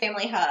big old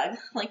family hug.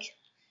 Like,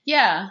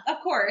 Yeah. of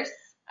course.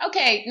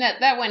 Okay, no,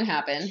 that wouldn't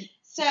happen.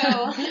 So,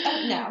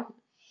 no.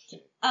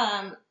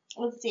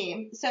 Let's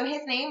see. So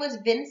his name was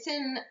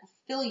Vincent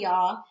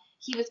Filyaw.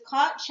 He was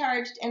caught,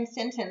 charged, and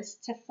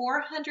sentenced to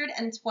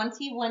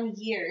 421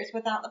 years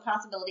without the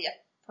possibility of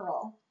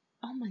parole.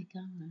 Oh my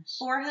gosh.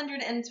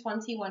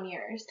 421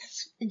 years.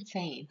 That's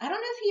insane. I don't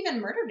know if he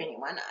even murdered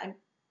anyone.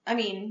 I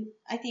mean,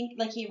 I think,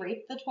 like, he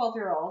raped the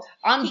 12-year-old.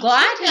 I'm He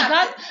glad he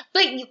kidnapped got.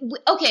 But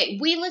okay,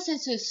 we listen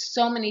to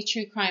so many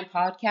true crime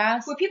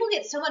podcasts. Where people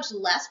get so much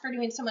less for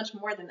doing so much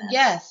more than this.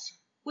 Yes,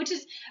 Which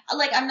is,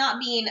 like, I'm not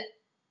being...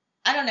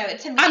 I don't know.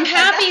 To me, I'm it's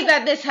happy like,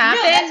 that this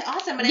happened. No, that's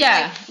awesome. But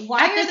Yeah. it's like,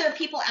 why are there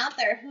people out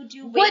there who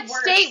do way What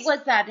worse? state was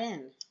that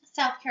in?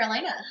 South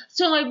Carolina.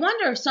 So I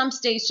wonder if some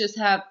states just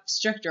have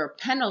stricter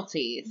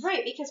penalties.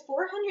 Right, because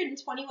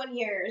 421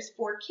 years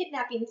for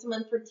kidnapping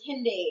someone for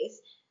 10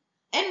 days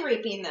and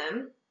raping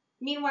them.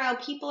 Meanwhile,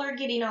 people are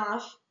getting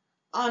off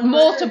on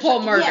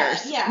Multiple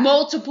murders. Yeah.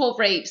 Multiple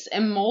rapes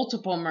and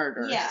multiple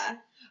murders. Yeah.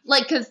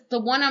 Like, because the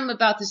one I'm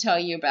about to tell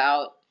you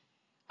about,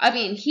 I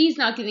mean, he's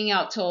not getting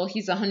out till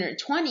he's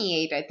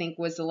 128, I think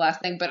was the last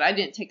thing, but I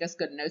didn't take as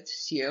good notes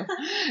as you.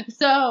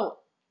 So,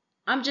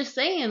 I'm just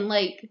saying,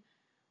 like,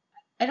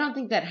 I don't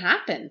think that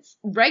happens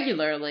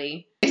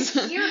regularly. You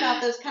hear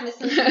about those kind of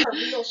things for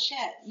real shit.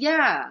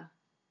 Yeah.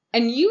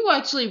 And you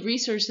actually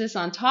researched this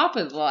on top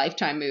of the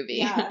Lifetime movie.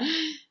 Yeah.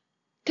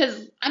 Because,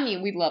 I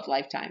mean, we love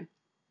Lifetime,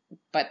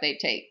 but they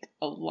take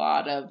a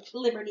lot of...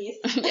 Liberties.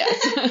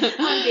 Yes.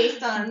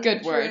 Based on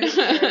Good true word.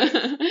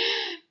 stories.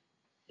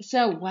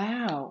 So,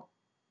 wow.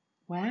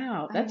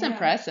 Wow, that's I know.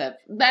 impressive.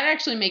 That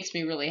actually makes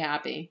me really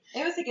happy.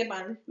 It was a good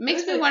one.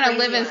 Makes It me was a want to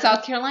crazy live in one.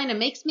 South Carolina.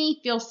 Makes me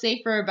feel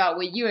safer about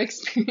what you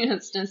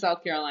experienced in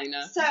South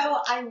Carolina. So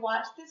I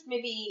watched this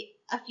movie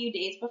a few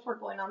days before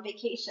going on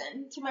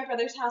vacation to my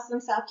brother's house in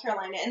South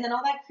Carolina, and then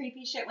all that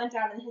creepy shit went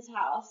down in his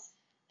house.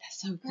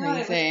 That's so Oh, it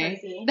was crazy.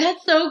 crazy.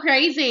 That's so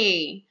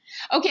crazy.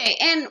 Okay,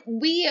 and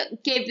we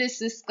gave this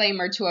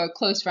disclaimer to a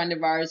close friend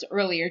of ours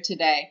earlier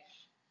today.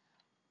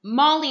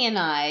 Molly and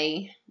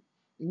I,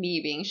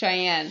 me being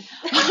Cheyenne,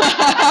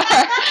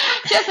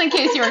 just in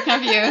case you were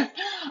confused,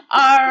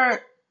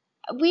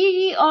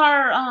 we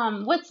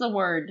are what's the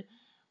word?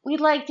 We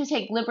like to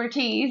take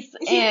liberties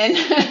and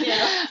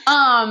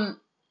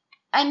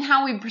and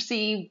how we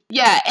perceive.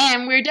 Yeah,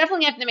 and we're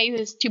definitely have to make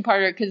this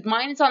two-parter because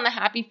mine is on the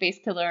happy face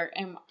killer,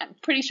 and I'm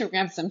pretty sure we're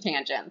gonna have some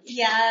tangents.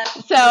 Yeah.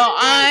 So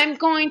I'm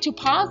going to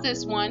pause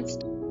this once.